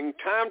using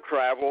time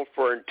travel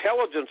for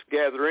intelligence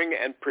gathering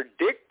and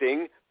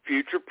predicting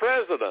future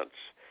presidents.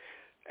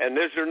 And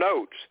there's their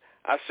notes.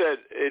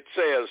 It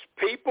says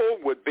people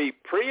would be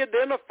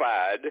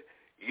pre-identified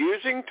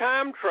using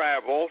time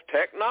travel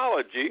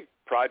technology,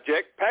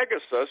 Project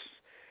Pegasus.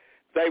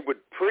 They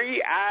would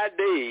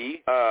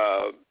pre-ID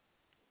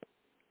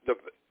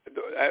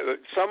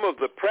some of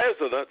the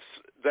presidents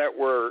that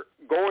were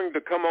going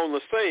to come on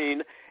the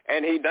scene,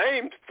 and he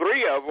named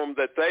 3 of them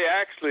that they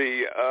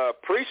actually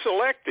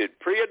pre-selected,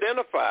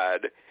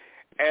 pre-identified,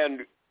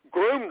 and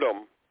groomed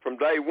them from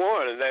day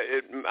one. And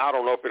I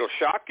don't know if it'll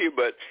shock you,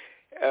 but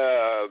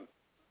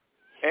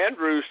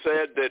Andrew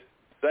said that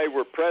they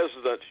were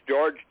Presidents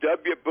George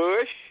W.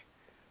 Bush,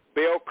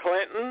 Bill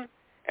Clinton,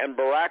 and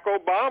Barack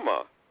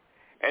Obama.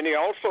 And he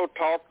also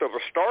talked of a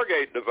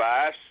Stargate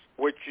device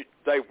which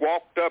they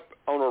walked up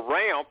on a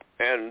ramp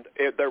and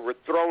they were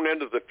thrown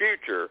into the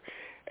future.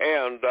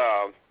 And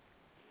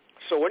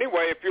so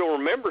anyway, if you'll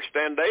remember,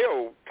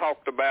 Standeo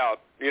talked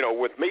about,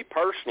 with me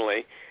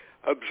personally,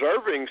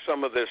 observing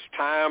some of this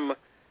time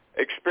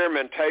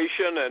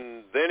experimentation,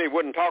 and then he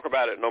wouldn't talk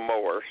about it no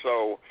more.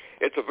 So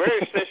it's a very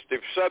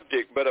sensitive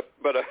subject, but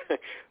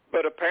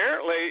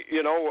apparently,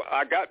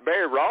 I got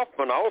Barry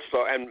Rothman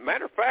also, and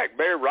matter of fact,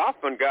 Barry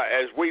Rothman got,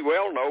 as we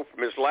well know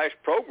from his last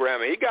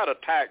program, he got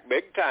attacked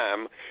big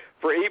time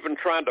for even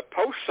trying to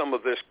post some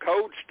of this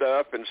code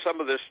stuff and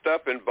some of this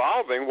stuff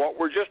involving what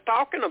we're just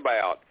talking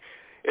about.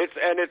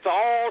 It's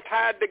all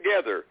tied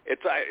together.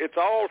 It's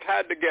all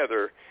tied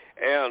together,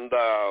 and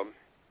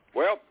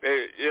what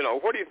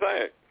do you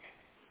think?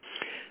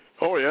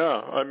 Oh, yeah.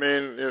 I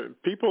mean,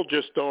 people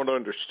just don't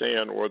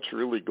understand what's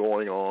really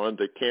going on.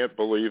 They can't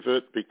believe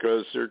it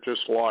because they're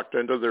just locked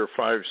into their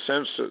 5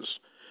 senses.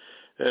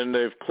 And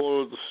they've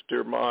closed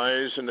their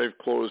eyes and they've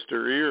closed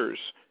their ears.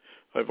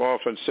 I've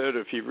often said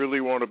if you really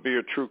want to be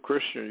a true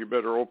Christian, you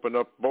better open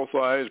up both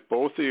eyes,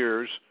 both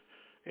ears,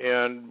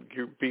 and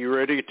you be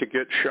ready to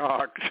get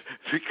shocked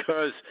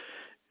because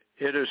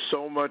it is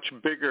so much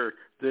bigger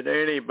than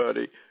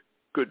anybody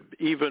could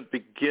even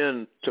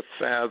begin to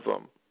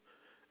fathom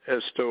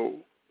as to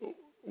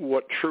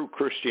what true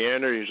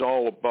Christianity is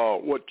all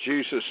about, what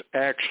Jesus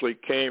actually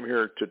came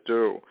here to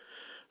do.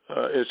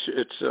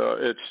 It's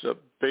a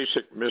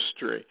basic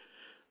mystery.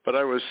 But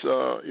I was,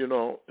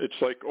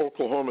 it's like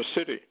Oklahoma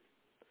City.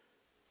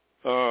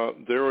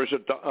 There was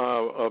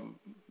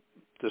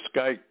this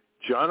guy,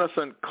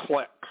 Jonathan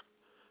Kleck,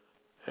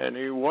 and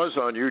he was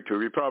on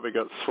YouTube. He probably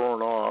got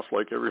thrown off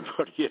like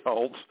everybody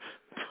else,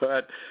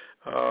 but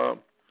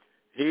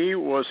he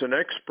was an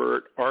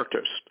expert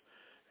artist,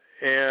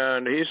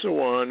 and he's the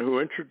one who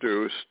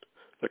introduced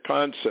the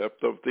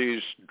concept of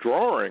these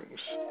drawings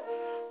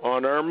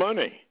on our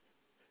money.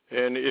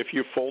 And if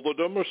you folded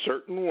them a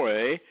certain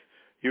way,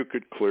 you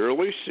could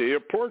clearly see a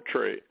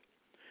portrait.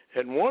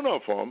 And one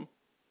of them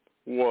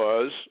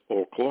was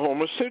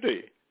Oklahoma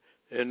City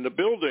in the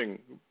building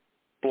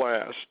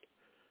blast.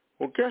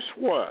 Well, guess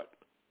what?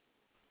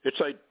 It's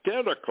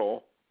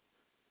identical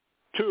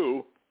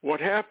to what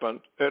happened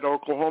at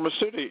Oklahoma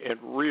City in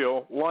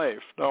real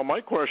life. Now,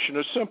 my question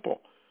is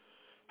simple.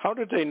 How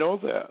did they know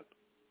that?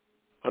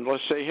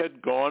 Unless they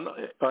had gone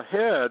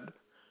ahead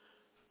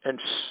and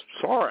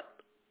saw it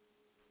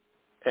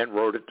and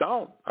wrote it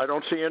down. I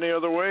don't see any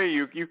other way.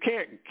 You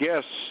can't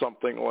guess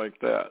something like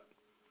that,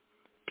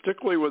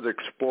 particularly with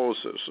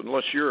explosives,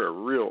 unless you're a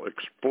real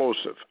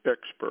explosive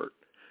expert.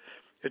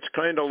 It's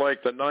kind of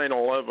like the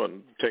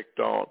 9/11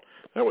 takedown.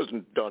 That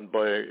wasn't done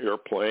by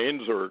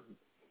airplanes or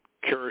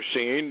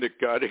kerosene that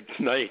got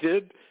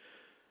ignited.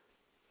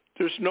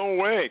 There's no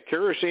way.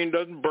 Kerosene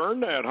doesn't burn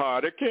that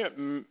hot. It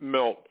can't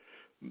melt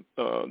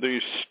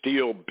these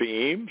steel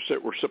beams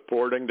that were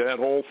supporting that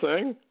whole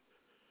thing.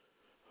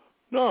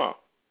 No.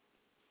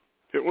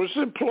 It was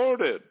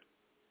imploded.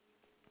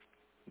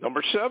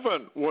 Number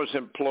 7 was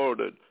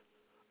imploded.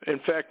 In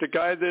fact, the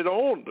guy that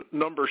owned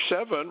number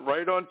 7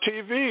 right on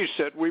TV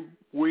said we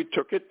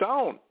took it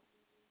down.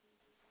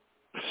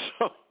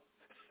 So,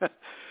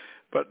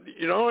 but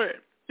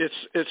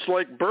it's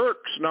like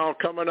Burke's now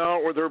coming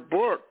out with her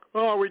book.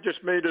 Oh, we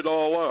just made it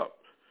all up.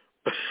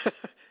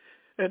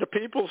 And the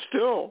people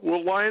still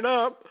will line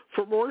up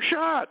for more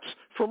shots,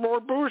 for more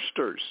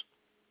boosters.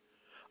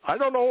 I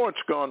don't know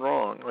what's gone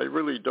wrong. I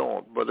really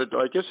don't. But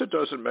I guess it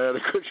doesn't matter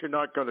because you're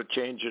not going to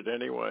change it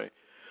anyway.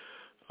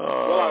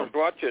 Well, I was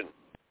watching.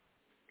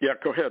 Yeah,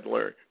 go ahead,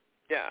 Larry.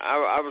 Yeah,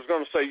 I was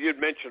going to say you'd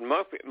mentioned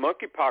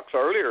monkeypox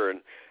earlier,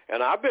 and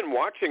I've been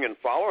watching and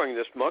following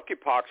this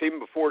monkeypox even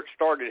before it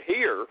started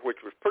here,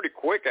 which was pretty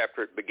quick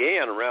after it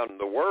began around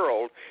the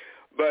world.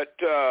 But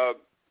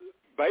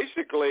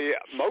basically,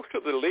 most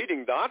of the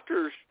leading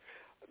doctors,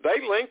 they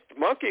linked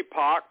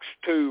monkeypox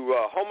to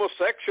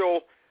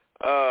homosexual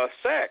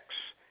sex,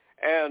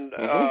 and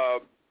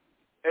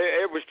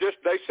it was just,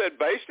 they said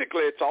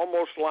basically it's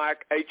almost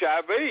like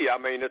HIV. I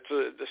mean, it's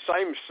the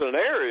same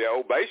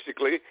scenario.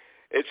 Basically,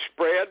 it's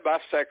spread by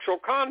sexual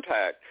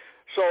contact.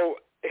 So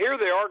here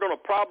they are going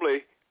to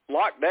probably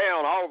lock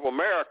down all of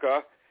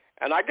America,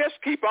 and I guess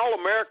keep all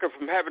America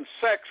from having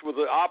sex with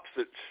the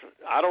opposites.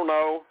 I don't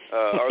know,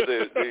 or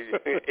the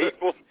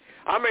equal.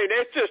 I mean,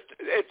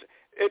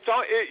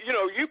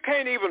 you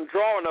can't even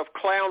draw enough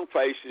clown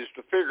faces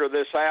to figure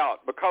this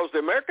out because the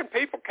American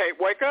people can't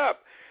wake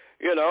up.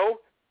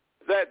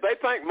 That they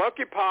think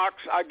monkeypox,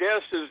 I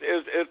guess, is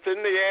it's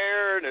in the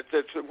air and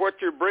it's what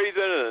you're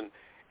breathing, and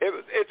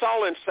it's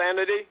all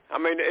insanity. I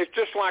mean, it's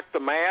just like the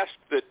mask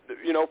that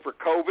for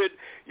COVID,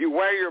 you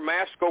wear your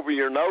mask over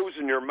your nose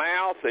and your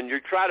mouth, and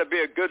you try to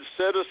be a good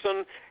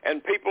citizen,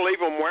 and people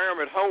even wear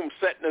them at home,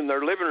 sitting in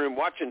their living room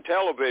watching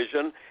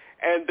television,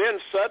 and then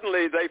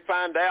suddenly they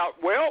find out,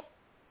 well,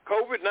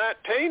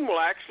 COVID-19 will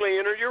actually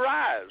enter your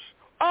eyes.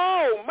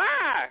 Oh,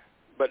 my!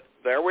 But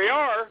there we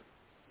are.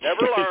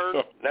 Never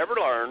learn. Never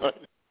learn.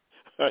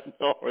 I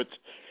know.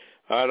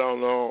 I don't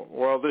know.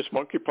 Well, this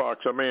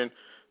monkeypox, I mean,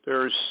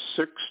 there's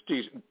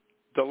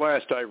the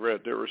last I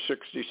read, there were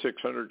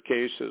 6,600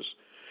 cases.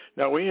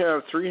 Now, we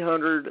have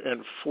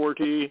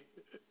 340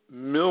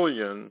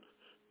 million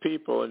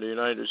people in the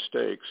United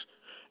States,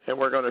 and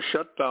we're going to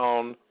shut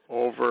down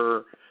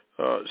over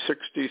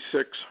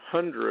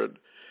 6,600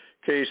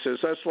 cases.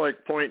 That's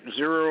like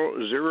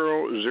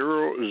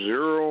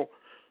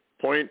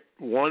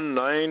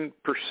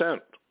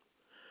 0.0000.19%.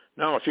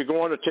 Now, if you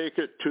go on to take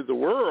it to the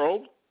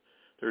world,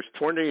 there's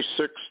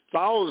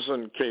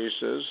 26,000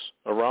 cases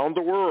around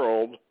the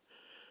world,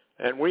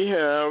 and we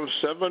have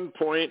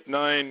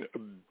 7.9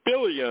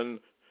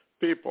 billion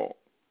people.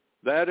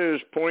 That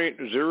is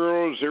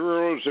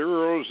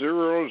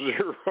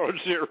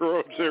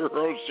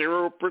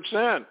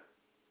 0.00000000%.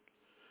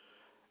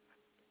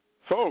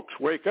 Folks,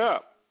 wake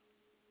up.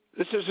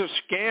 This is a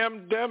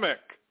scam-demic.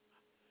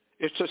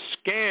 It's a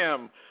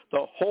scam.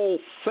 The whole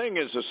thing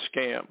is a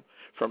scam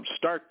from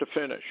start to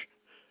finish.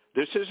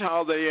 This is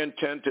how they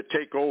intend to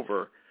take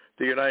over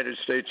the United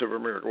States of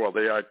America. Well,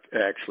 they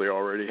actually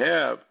already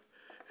have.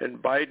 And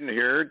Biden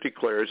here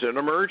declares an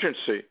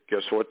emergency.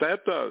 Guess what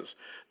that does?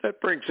 That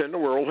brings in the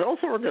World Health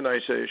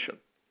Organization.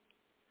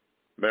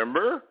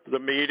 Remember the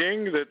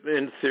meeting that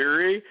in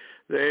theory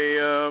they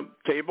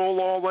tabled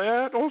all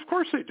that? Oh, of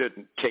course they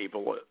didn't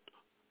table it.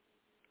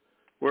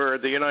 Where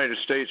the United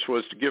States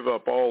was to give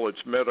up all its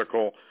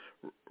medical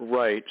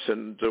rights,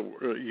 and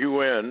the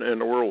UN and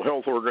the World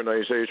Health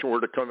Organization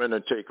were to come in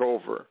and take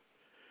over.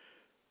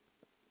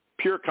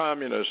 Pure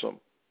communism.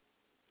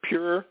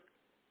 Pure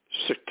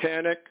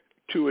satanic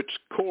to its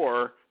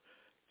core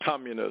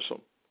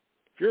communism.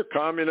 If you're a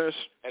communist,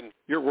 and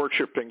you're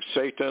worshiping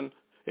Satan,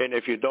 and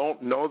if you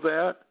don't know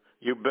that,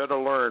 you better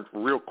learn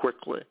real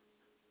quickly.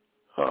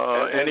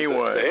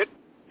 Anyway,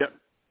 yeah,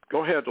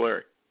 go ahead,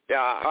 Larry. Yeah,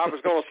 I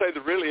was going to say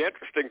the really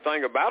interesting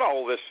thing about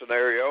all this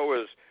scenario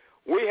is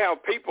we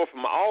have people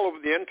from all over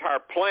the entire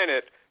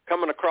planet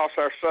coming across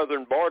our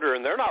southern border,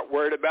 and they're not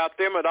worried about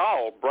them at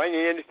all,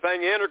 bringing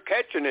anything in or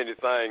catching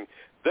anything.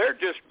 They're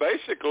just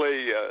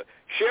basically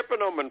shipping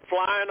them and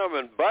flying them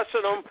and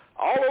busing them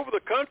all over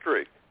the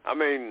country. I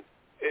mean,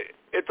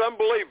 it's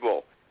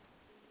unbelievable.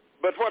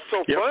 But what's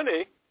so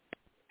funny,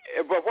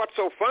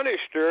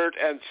 Stuart,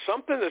 and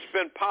something that's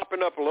been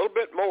popping up a little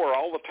bit more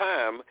all the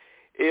time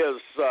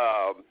is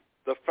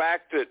the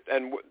fact that,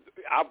 and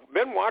I've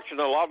been watching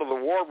a lot of the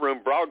War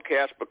Room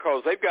broadcasts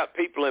because they've got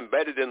people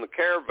embedded in the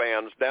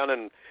caravans down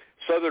in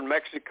southern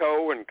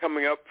Mexico and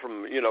coming up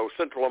from,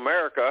 Central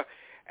America,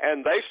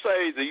 and they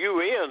say the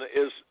UN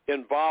is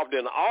involved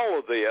in all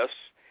of this.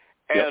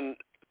 And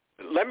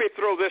let me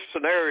throw this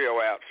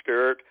scenario out,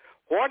 Stuart.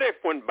 What if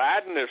when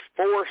Biden is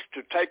forced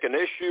to take an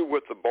issue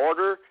with the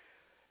border,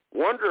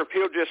 wonder if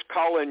he'll just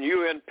call in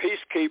UN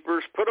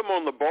peacekeepers, put them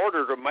on the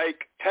border to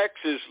make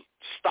Texas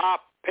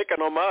stop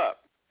picking them up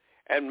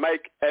and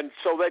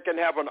so they can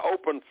have an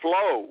open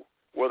flow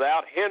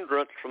without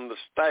hindrance from the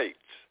states.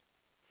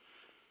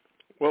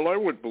 Well, I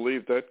would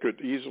believe that could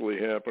easily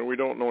happen. We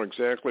don't know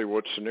exactly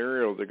what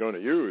scenario they're going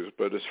to use,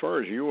 but as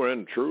far as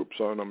UN troops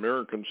on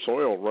American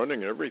soil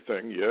running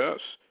everything, yes,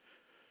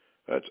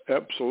 that's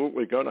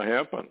absolutely going to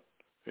happen.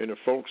 And if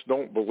folks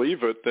don't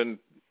believe it, then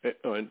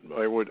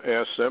I would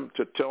ask them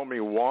to tell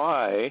me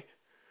why.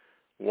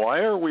 Why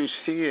are we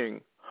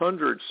seeing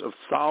hundreds of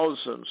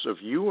thousands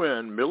of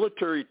UN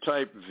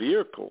military-type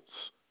vehicles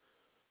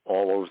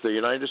all over the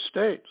United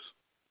States?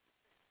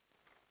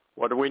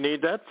 What do we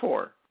need that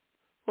for?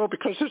 Well,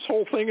 because this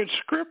whole thing is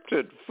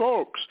scripted,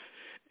 folks.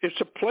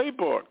 It's a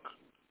playbook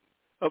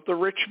of the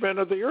rich men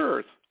of the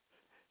earth.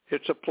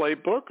 It's a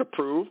playbook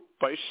approved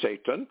by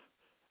Satan,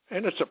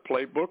 and it's a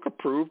playbook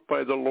approved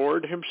by the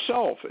Lord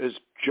himself as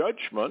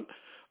judgment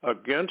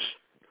against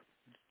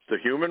the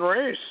human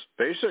race,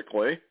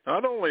 basically.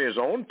 Not only his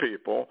own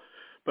people,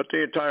 but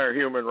the entire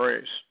human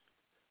race.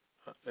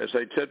 As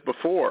I said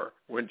before,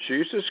 when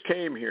Jesus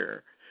came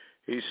here,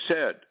 he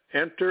said,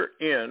 enter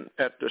in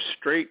at the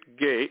straight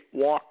gate,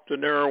 walk the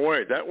narrow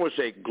way. That was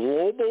a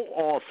global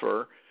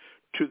offer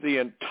to the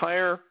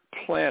entire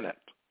planet.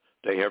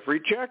 They have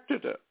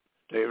rejected it.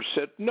 They have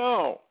said,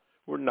 no,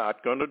 we're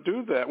not going to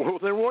do that. Well,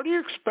 then what do you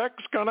expect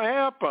is going to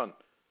happen?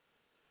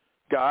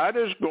 God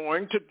is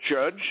going to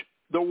judge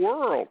the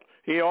world.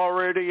 He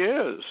already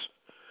is.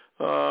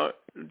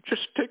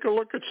 Just take a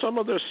look at some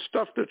of this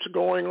stuff that's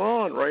going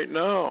on right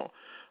now.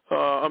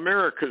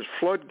 America's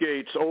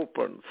floodgates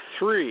open.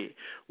 3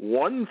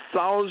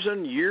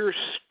 1,000-year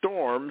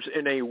storms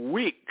in a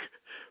week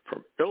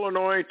from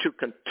Illinois to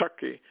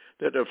Kentucky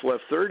that have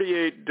left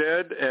 38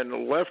 dead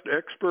and left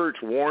experts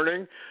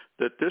warning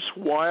that this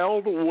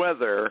wild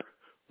weather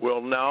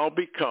will now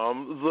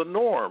become the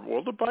norm.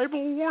 Well, the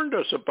Bible warned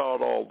us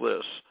about all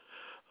this.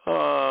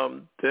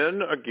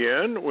 Then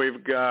again,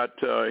 we've got,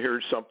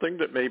 here's something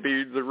that may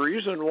be the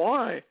reason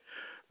why.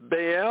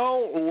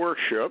 Baal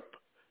worship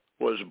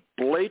was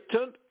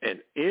blatant and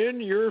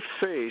in your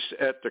face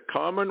at the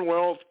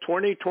Commonwealth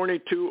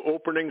 2022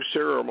 opening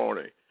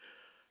ceremony.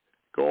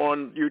 Go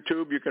on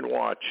YouTube, you can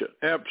watch it.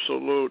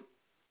 Absolute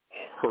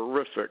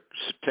horrific,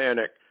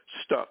 satanic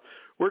stuff.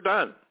 We're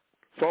done,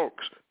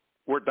 folks.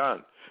 We're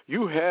done.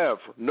 You have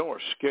no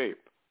escape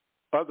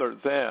other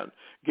than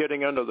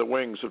getting under the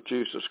wings of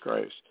Jesus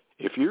Christ.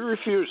 If you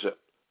refuse it,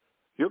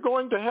 you're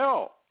going to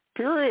hell,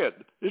 period.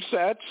 It's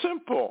that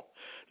simple.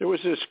 There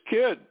was this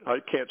kid, I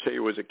can't say he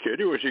was a kid,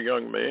 he was a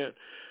young man,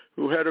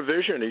 who had a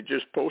vision. He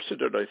just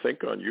posted it, I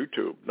think, on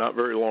YouTube not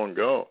very long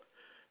ago.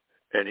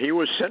 And he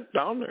was sent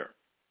down there.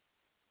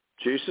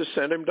 Jesus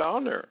sent him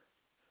down there.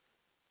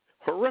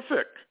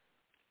 Horrific.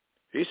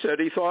 He said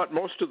he thought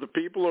most of the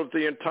people of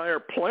the entire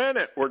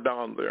planet were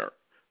down there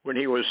when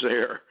he was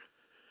there.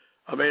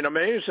 I mean,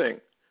 amazing.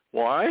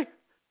 Why?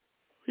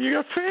 You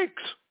got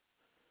fakes.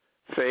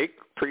 Fake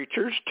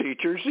preachers,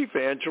 teachers,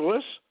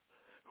 evangelists.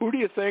 Who do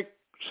you think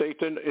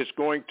Satan is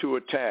going to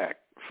attack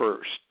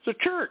first? The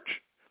church.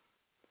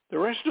 The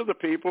rest of the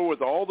people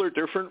with all their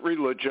different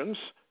religions,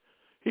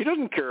 he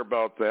doesn't care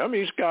about them.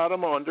 He's got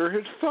them under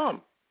his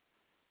thumb.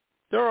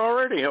 They're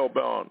already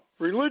hellbound.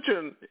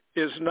 Religion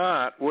is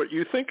not what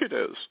you think it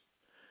is.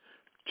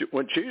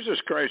 When Jesus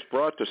Christ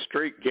brought the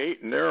straight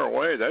gate and narrow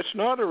way, that's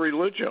not a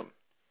religion.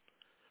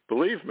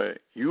 believe me,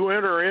 you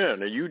enter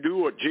in and you do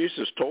what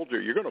Jesus told you,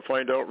 you're going to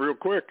find out real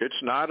quick.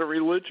 It's not a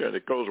religion.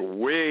 It goes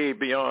way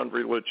beyond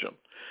religion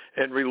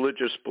and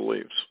religious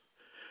beliefs.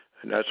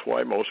 And that's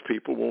why most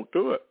people won't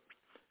do it.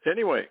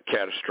 Anyway,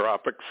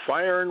 catastrophic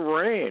fire and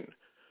rain.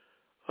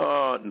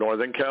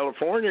 Northern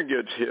California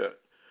gets hit.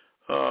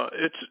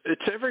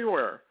 It's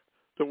everywhere.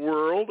 The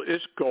world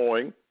is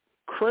going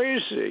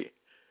crazy,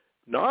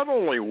 not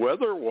only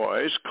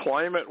weather-wise,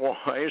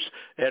 climate-wise,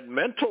 and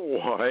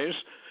mental-wise.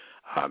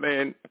 I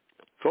mean,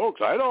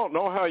 folks, I don't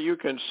know how you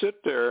can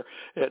sit there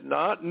and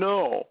not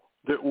know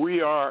that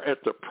we are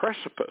at the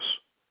precipice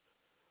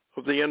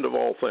of the end of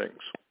all things.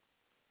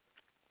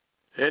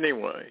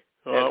 Anyway,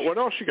 what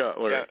else you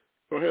got, Larry? Yeah.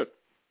 Go ahead.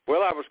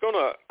 Well, I was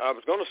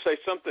gonna say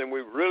something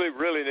we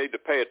really need to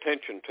pay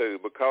attention to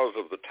because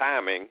of the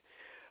timing.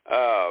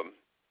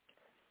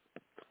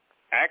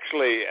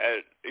 Actually,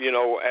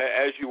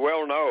 as you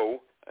well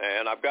know,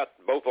 and I've got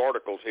both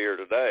articles here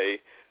today,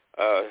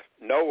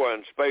 NOAA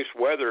and Space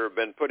Weather have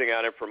been putting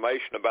out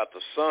information about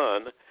the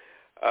sun.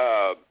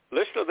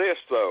 Listen to this,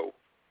 though.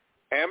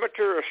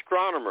 Amateur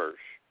astronomers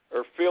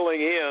are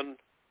filling in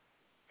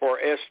for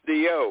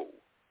SDO.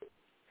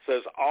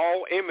 Says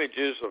all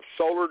images of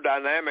Solar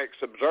Dynamics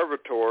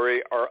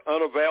Observatory are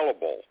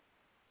unavailable.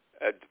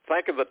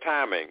 Think of the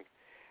timing.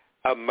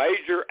 A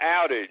major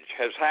outage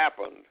has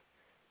happened.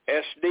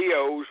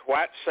 SDO's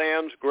White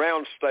Sands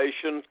ground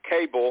station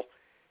cable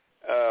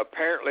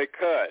apparently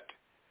cut.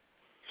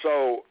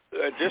 So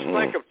just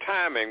think of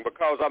timing,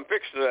 because I'm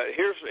fixing to,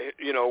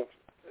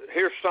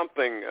 here's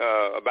something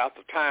about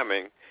the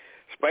timing.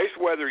 Space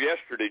Weather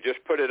yesterday just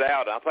put it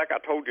out. I think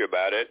I told you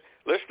about it.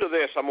 Listen to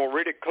this. I'm going to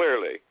read it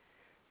clearly.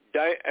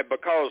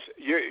 Because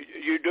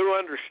you do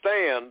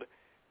understand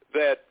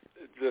that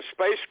the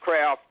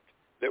spacecraft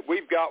that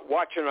we've got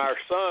watching our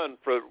sun,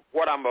 for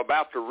what I'm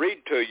about to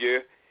read to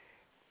you,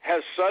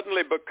 has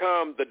suddenly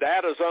become, the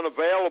data's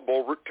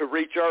unavailable to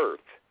reach Earth.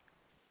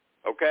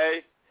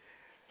 Okay?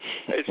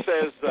 It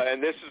says,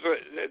 and this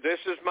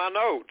is my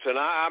notes, and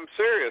I'm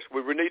serious.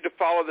 We need to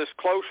follow this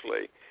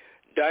closely.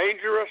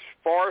 Dangerous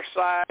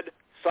far-side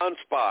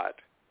sunspot.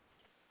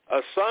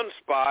 A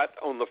sunspot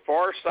on the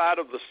far side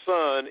of the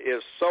sun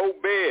is so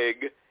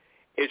big,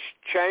 it's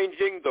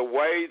changing the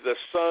way the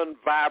sun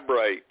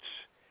vibrates.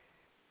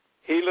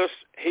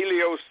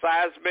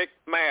 Helioseismic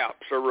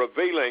maps are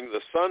revealing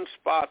the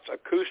sunspot's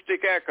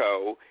acoustic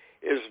echo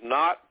is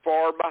not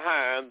far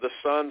behind the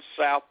sun's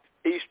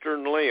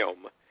southeastern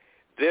limb.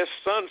 This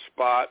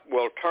sunspot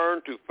will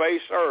turn to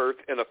face Earth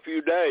in a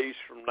few days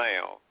from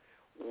now.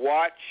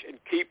 Watch and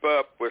keep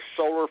up with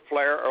solar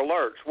flare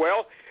alerts.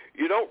 Well,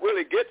 you don't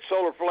really get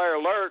solar flare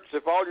alerts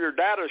if all your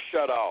data's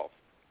shut off.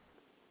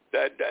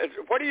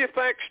 What do you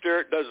think,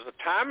 Stuart? Does the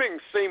timing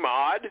seem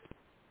odd?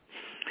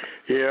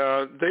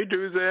 Yeah, they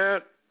do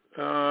that,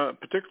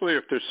 particularly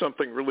if there's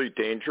something really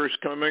dangerous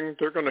coming.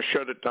 They're going to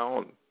shut it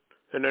down,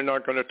 and they're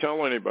not going to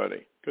tell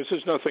anybody, because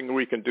there's nothing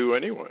we can do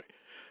anyway.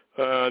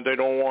 They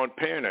don't want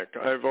panic.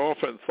 I've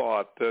often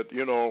thought that,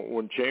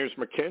 when James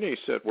McKinney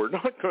said, we're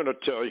not going to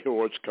tell you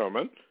what's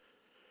coming,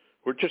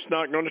 we're just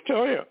not going to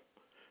tell you.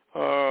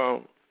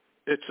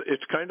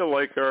 It's kind of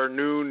like our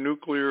new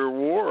nuclear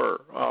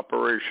war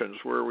operations,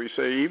 where we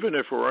say, even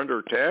if we're under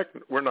attack,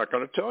 we're not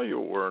going to tell you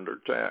we're under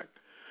attack,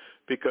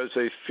 because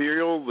they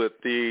feel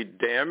that the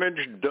damage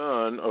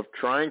done of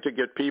trying to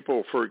get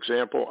people, for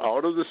example,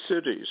 out of the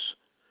cities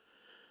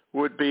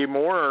would be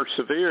more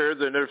severe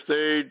than if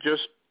they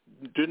just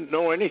didn't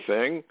know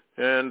anything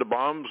and the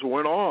bombs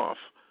went off.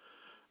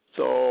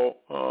 So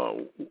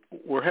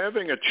we're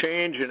having a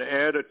change in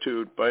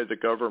attitude by the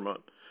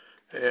government.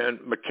 And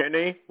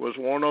McKinney was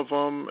one of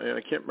them, and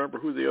I can't remember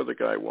who the other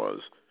guy was,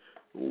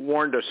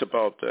 warned us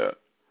about that.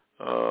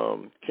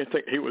 Can't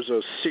think, he was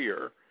a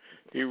seer.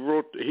 He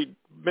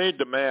made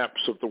the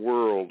maps of the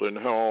world and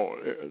how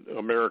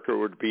America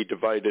would be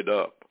divided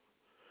up.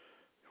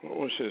 What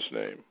was his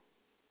name?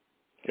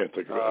 Can't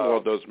think of it. Well,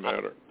 it doesn't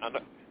matter. I know.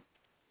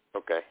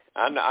 Okay.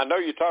 I know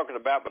you're talking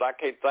about, but I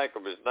can't think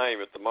of his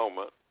name at the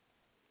moment.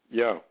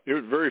 Yeah, he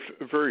was a very,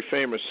 very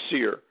famous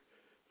seer.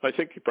 I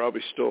think he's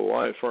probably still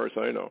alive as far as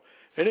I know.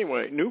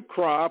 Anyway, new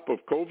crop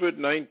of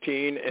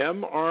COVID-19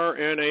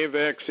 mRNA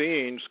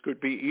vaccines could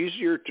be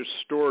easier to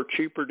store,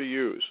 cheaper to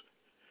use.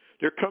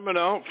 They're coming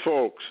out,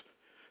 folks.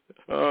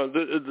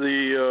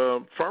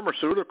 The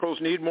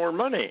pharmaceuticals need more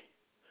money.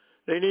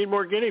 They need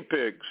more guinea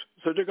pigs,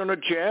 so they're going to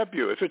jab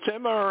you. If it's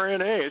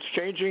mRNA, it's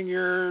changing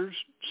your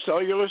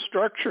cellular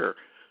structure.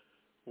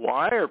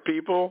 Why are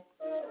people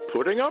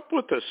putting up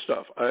with this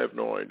stuff? I have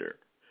no idea.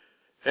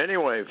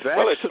 Anyway, vaccines.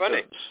 Well, it's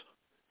funny.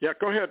 Yeah,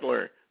 go ahead,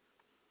 Larry.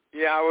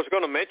 Yeah, I was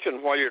going to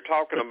mention while you're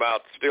talking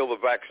about still the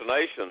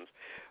vaccinations,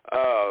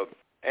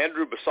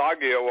 Andrew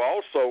Basiago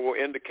also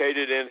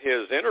indicated in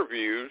his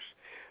interviews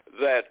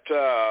that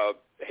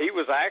he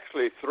was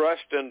actually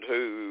thrust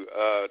into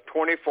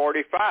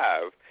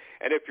 2045.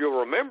 And if you'll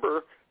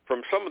remember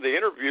from some of the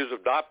interviews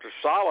of Dr.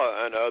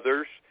 Sala and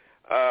others,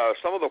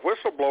 some of the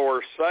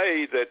whistleblowers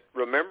say that,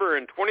 remember,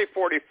 in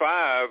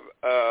 2045,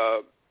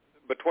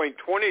 between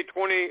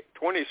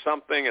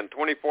 20something and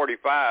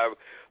 2045,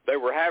 they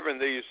were having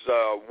these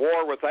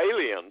war with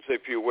aliens,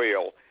 if you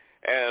will,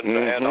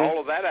 and all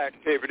of that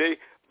activity.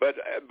 But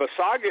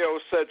Basiago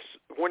said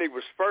when he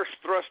was first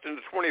thrust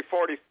into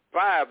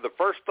 2045, the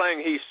first thing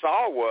he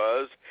saw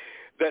was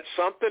that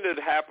something had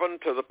happened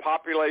to the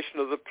population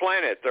of the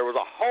planet. There was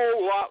a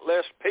whole lot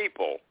less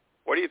people.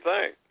 What do you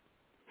think?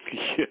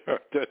 Yeah,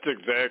 that's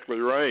exactly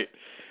right.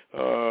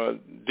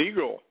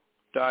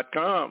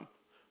 Deagle.com.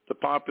 The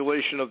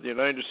population of the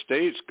United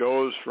States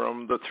goes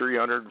from the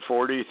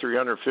 340,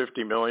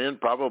 350 million,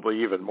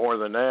 probably even more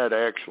than that,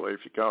 actually,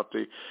 if you count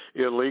the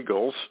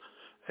illegals.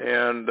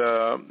 And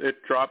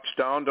it drops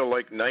down to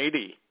like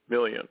 90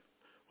 million.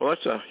 Well,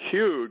 that's a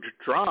huge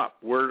drop.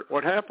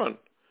 What happened?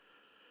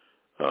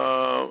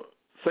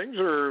 Things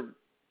are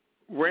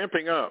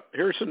ramping up.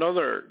 Here's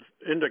another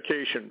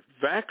indication.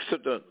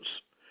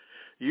 Vaxcidents.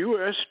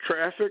 U.S.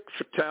 traffic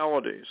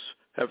fatalities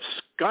have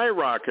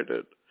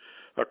skyrocketed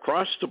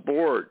across the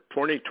board,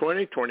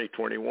 2020,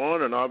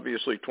 2021, and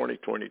obviously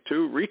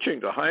 2022, reaching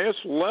the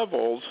highest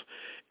levels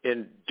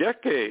in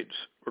decades,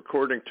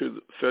 according to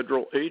the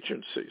federal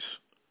agencies.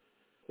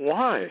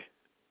 Why?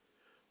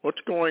 What's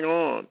going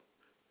on?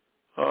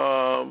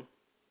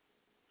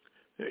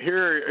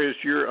 Here is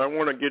I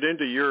want to get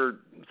into your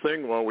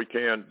thing while we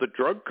can. The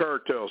drug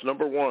cartels,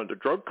 number one, the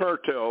drug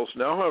cartels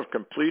now have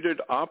complete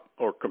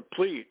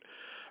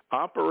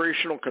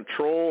operational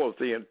control of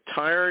the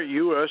entire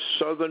U.S.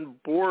 southern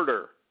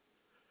border.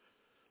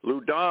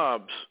 Lou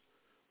Dobbs,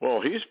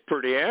 well, he's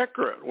pretty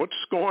accurate.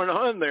 What's going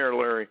on there,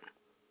 Larry?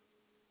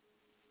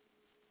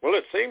 Well,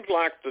 it seems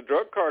like the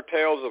drug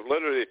cartels have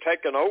literally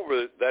taken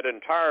over that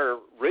entire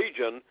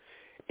region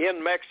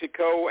in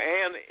Mexico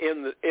and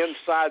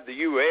inside the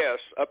U.S.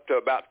 up to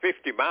about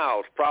 50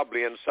 miles,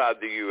 probably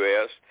inside the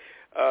U.S.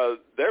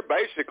 They're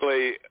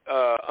basically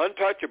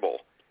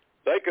untouchable.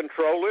 They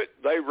control it,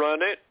 they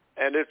run it,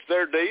 and it's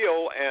their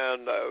deal.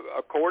 And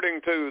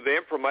according to the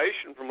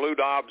information from Lou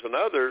Dobbs and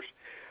others,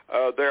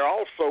 they're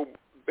also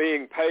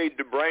being paid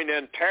to bring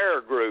in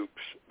terror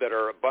groups that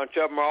are a bunch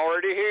of them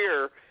already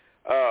here.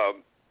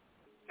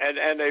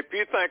 And if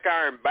you think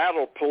our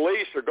embattled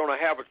police are going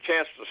to have a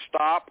chance to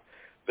stop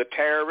the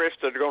terrorists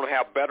that are going to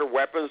have better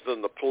weapons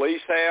than the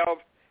police have,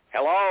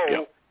 hello,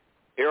 yep.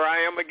 Here I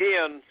am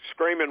again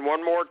screaming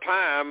one more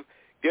time,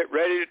 get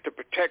ready to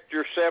protect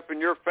yourself and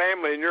your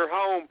family and your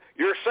home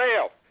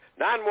yourself.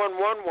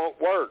 911 won't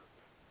work.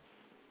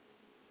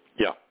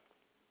 Yeah.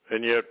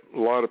 And yet a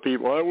lot of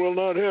people, I will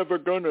not have a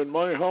gun in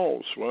my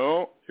house.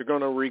 Well, you're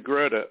going to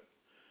regret it.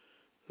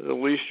 The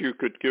least you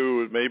could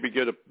do is maybe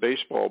get a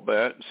baseball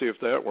bat and see if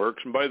that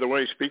works. And by the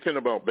way, speaking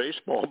about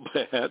baseball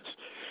bats,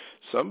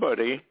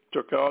 somebody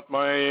took out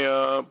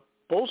my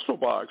postal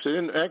box. They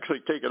didn't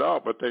actually take it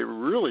out, but they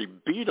really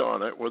beat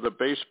on it with a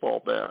baseball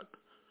bat.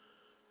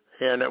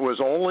 And it was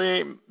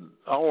only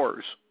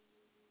ours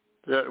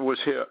that was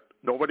hit.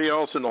 Nobody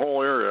else in the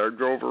whole area. I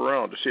drove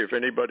around to see if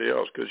anybody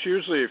else, because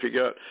usually if you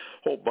got a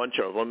whole bunch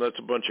of them, that's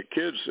a bunch of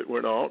kids that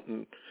went out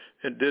and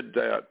did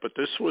that. But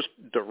this was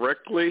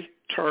directly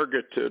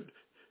targeted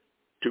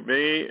to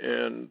me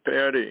and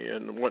Patty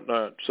and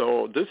whatnot.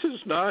 So this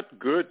is not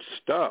good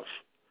stuff.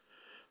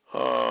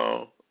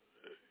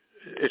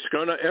 It's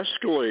going to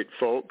escalate,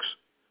 folks.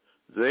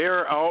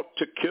 They're out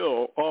to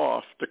kill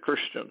off the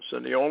Christians,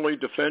 and the only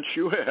defense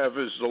you have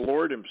is the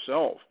Lord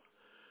himself.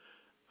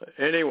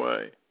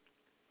 Anyway,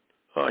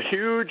 a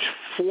huge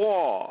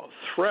flaw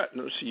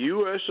threatens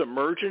U.S.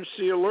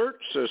 emergency alert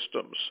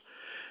systems,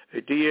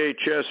 a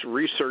DHS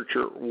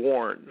researcher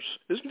warns.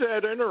 Isn't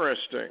that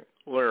interesting,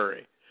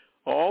 Larry?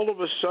 All of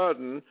a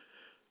sudden,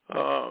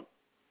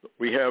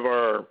 we have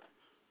our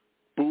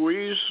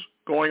buoys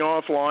going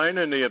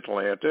offline in the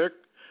Atlantic.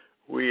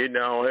 We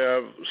now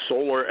have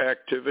solar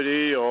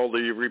activity, all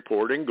the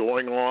reporting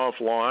going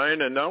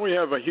offline, and now we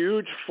have a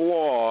huge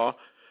flaw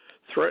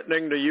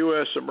threatening the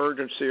U.S.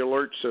 emergency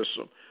alert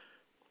system.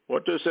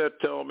 What does that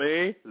tell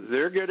me?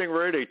 They're getting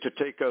ready to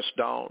take us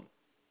down.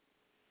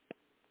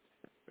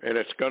 And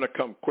it's going to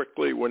come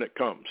quickly when it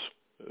comes.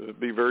 It'll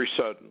be very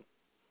sudden.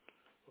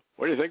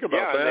 What do you think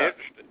about that?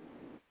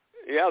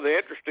 The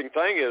interesting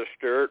thing is,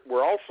 Stuart,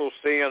 we're also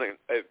seeing,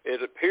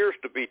 it appears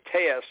to be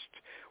tests.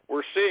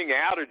 We're seeing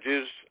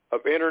outages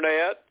of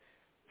internet,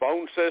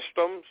 phone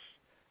systems,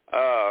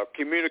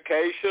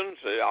 communications,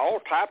 all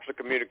types of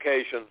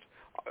communications.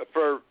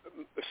 For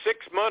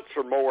 6 months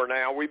or more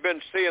now, we've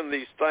been seeing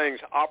these things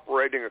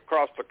operating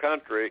across the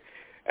country.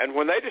 And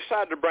when they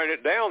decide to bring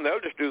it down, they'll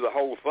just do the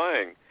whole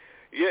thing.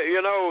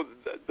 You know,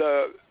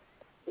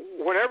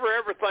 whenever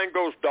everything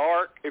goes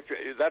dark,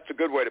 that's a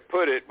good way to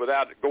put it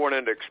without going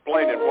into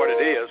explaining what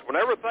it is. When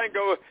everything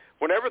goes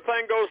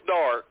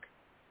dark,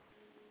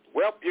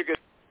 well, you can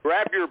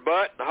grab your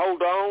butt and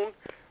hold on,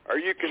 or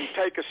you can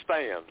take a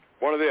stand,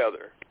 one or the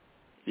other.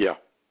 Yeah.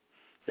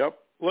 Yep.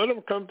 Let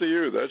them come to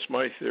you. That's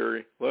my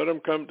theory. Let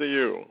them come to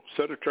you.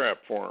 Set a trap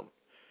for them.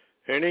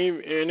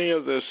 Any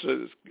of this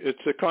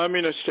it's a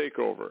communist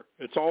takeover.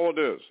 It's all it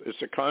is.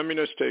 It's a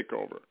communist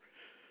takeover.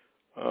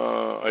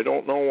 I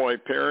don't know why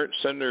parents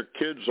send their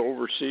kids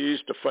overseas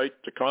to fight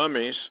the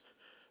commies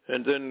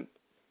and then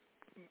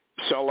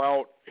sell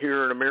out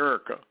here in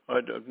America. I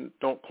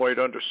don't quite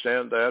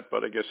understand that,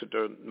 but I guess it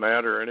doesn't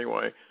matter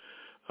anyway.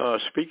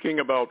 Speaking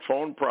about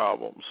phone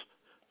problems,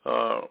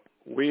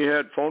 we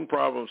had phone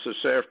problems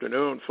this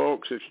afternoon.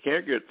 Folks, if you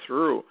can't get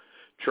through,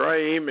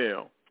 try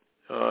email.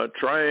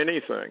 Try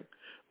anything.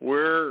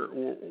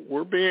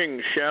 We're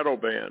being shadow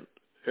banned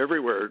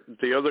everywhere.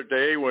 The other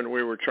day when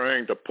we were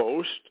trying to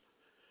post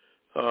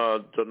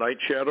the Night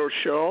Shadow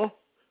show,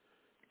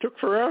 took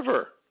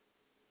forever.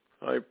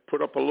 I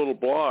put up a little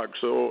blog,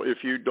 so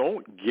if you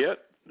don't get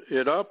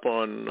it up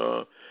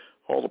on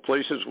all the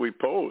places we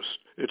post,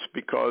 it's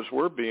because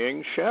we're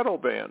being shadow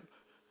banned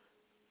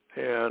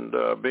and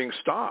being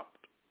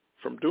stopped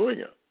from doing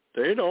it.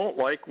 They don't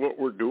like what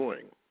we're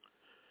doing.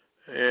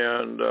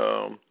 And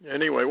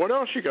anyway, what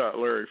else you got,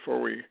 Larry, before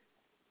we...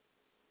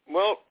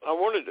 Well, I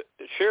wanted to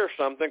share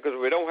something because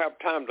we don't have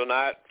time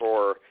tonight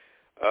for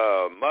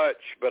much,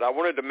 but I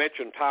wanted to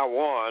mention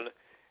Taiwan.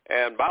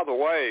 And by the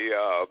way,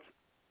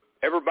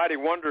 everybody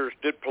wonders,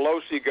 did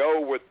Pelosi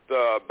go with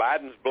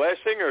Biden's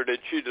blessing or did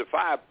she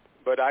defy?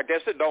 But I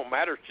guess it don't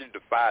matter if she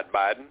defied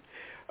Biden.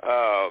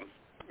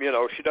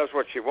 She does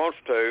what she wants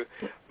to.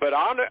 But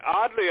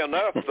oddly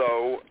enough,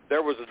 though,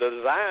 there was a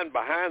design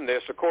behind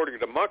this, according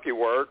to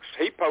MonkeyWorks.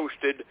 He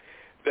posted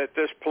that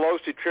this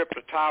Pelosi trip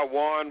to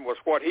Taiwan was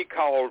what he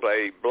called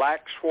a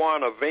black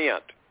swan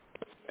event.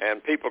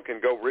 And people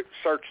can go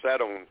search that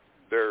on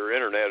their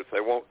internet if they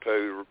want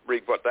to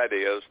read what that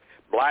is,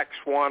 black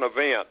swan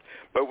event.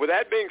 But with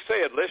that being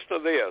said, listen to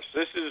this.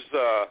 This is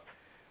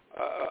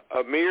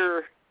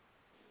Amir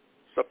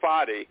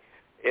Safadi,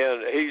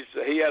 and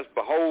he has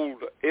Behold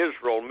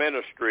Israel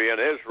ministry in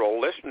Israel.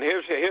 Listen,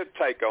 here's his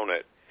take on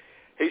it.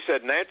 He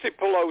said, Nancy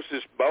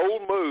Pelosi's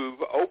bold move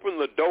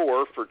opened the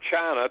door for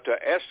China to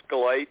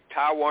escalate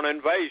Taiwan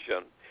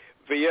invasion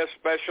via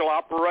special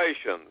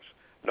operations,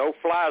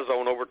 no-fly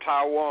zone over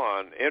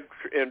Taiwan,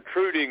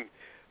 intruding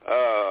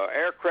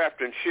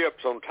aircraft and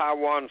ships on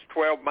Taiwan's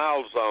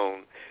 12-mile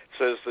zone.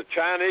 Says the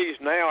Chinese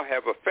now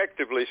have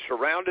effectively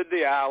surrounded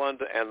the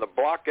island and the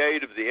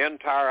blockade of the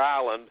entire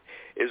island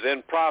is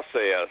in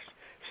process.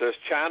 Says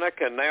China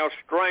can now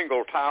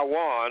strangle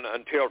Taiwan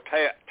until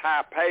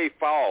Taipei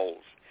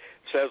falls.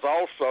 Says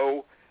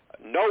also,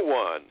 no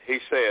one, he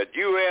said,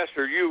 U.S.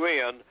 or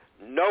UN,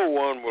 no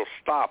one will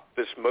stop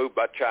this move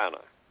by China.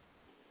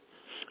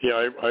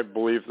 Yeah, I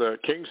believe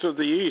that. Kings of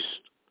the East.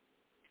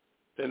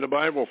 In the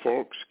Bible,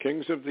 folks,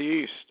 kings of the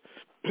East.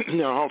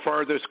 Now, how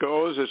far this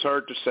goes is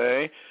hard to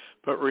say,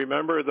 but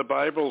remember the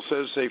Bible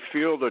says they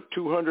field a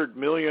 200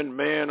 million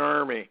man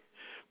army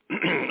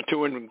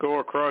to go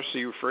across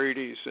the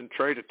Euphrates and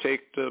try to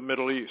take the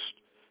Middle East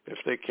if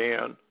they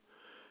can.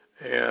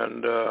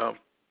 And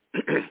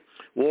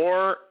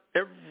war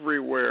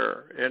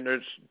everywhere, and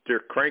they're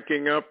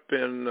cranking up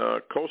in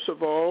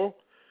Kosovo,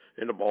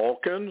 in the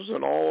Balkans,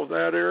 and all of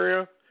that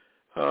area.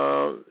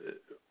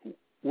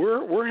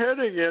 We're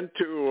heading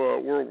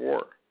into World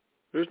War.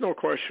 There's no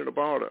question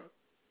about it.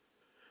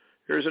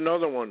 Here's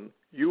another one.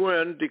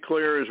 UN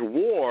declares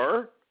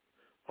war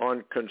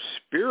on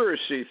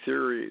conspiracy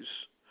theories,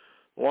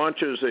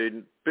 launches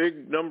a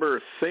big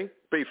number Think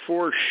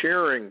Before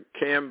Sharing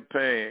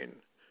campaign.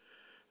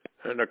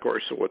 And, of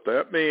course, what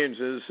that means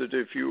is that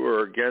if you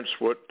are against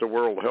what the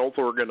World Health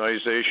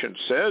Organization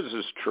says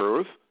is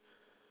truth,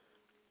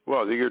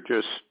 well, you're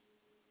just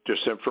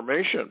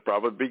disinformation.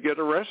 Probably get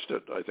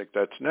arrested. I think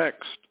that's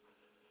next.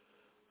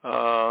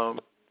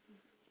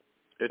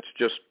 It's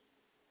just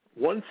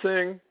one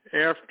thing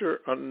after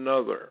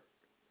another.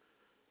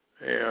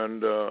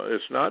 And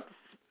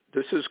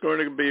this is going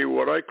to be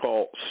what I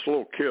call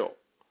slow kill.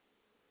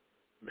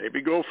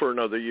 Maybe go for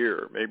another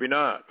year. Maybe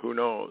not. Who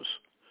knows?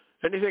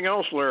 Anything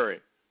else, Larry?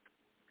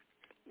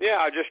 Yeah,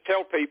 I just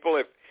tell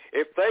people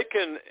if they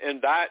can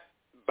indict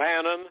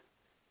Bannon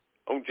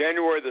on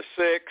January the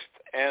 6th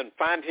and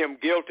find him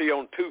guilty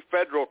on 2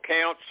 federal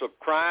counts of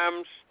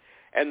crimes,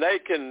 and they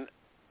can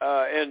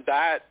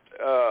indict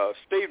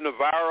Steve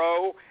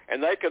Navarro,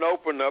 and they can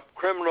open up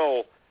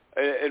criminal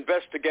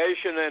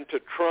investigation into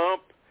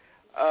Trump,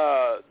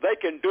 they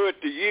can do it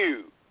to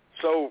you.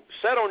 So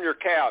sit on your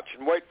couch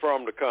and wait for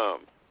them to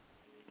come.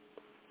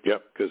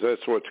 Yep, because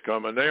that's what's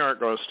coming. They aren't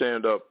going to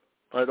stand up.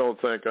 I don't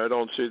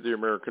see the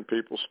American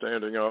people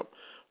standing up.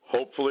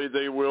 Hopefully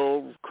they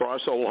will cross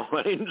a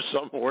line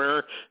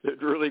somewhere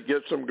that really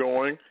gets them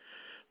going.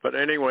 But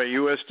anyway,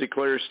 U.S.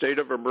 declares state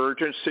of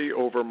emergency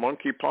over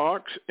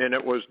monkeypox, and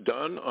it was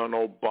done on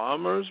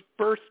Obama's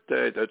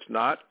birthday. That's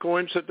not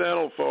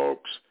coincidental,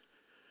 folks.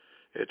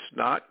 It's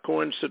not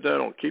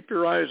coincidental. Keep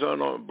your eyes on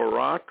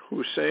Barack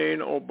Hussein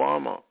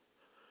Obama.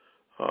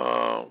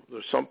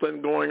 There's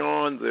something going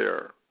on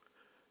there.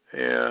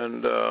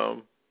 And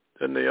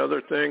the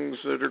other things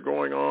that are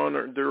going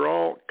on, they're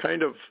all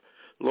kind of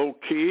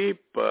low-key,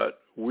 but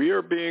we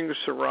are being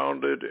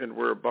surrounded and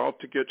we're about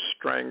to get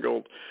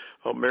strangled.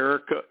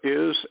 America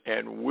is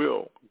and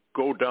will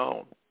go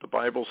down. The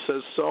Bible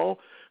says so.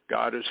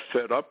 God is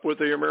fed up with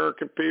the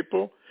American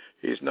people.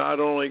 He's not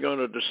only going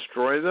to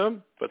destroy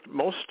them, but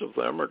most of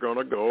them are going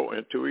to go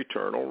into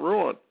eternal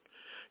ruin.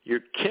 You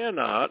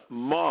cannot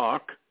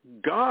mock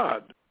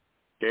God.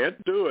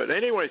 Can't do it.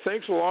 Anyway,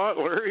 thanks a lot,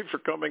 Larry, for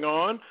coming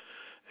on.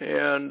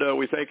 And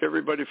we thank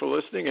everybody for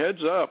listening.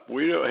 Heads up,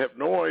 we have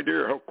no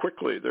idea how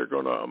quickly they're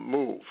going to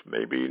move.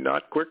 Maybe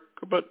not quick,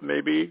 but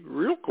maybe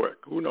real quick.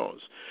 Who knows?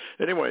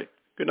 Anyway,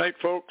 good night,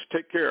 folks.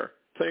 Take care.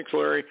 Thanks,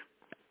 Larry.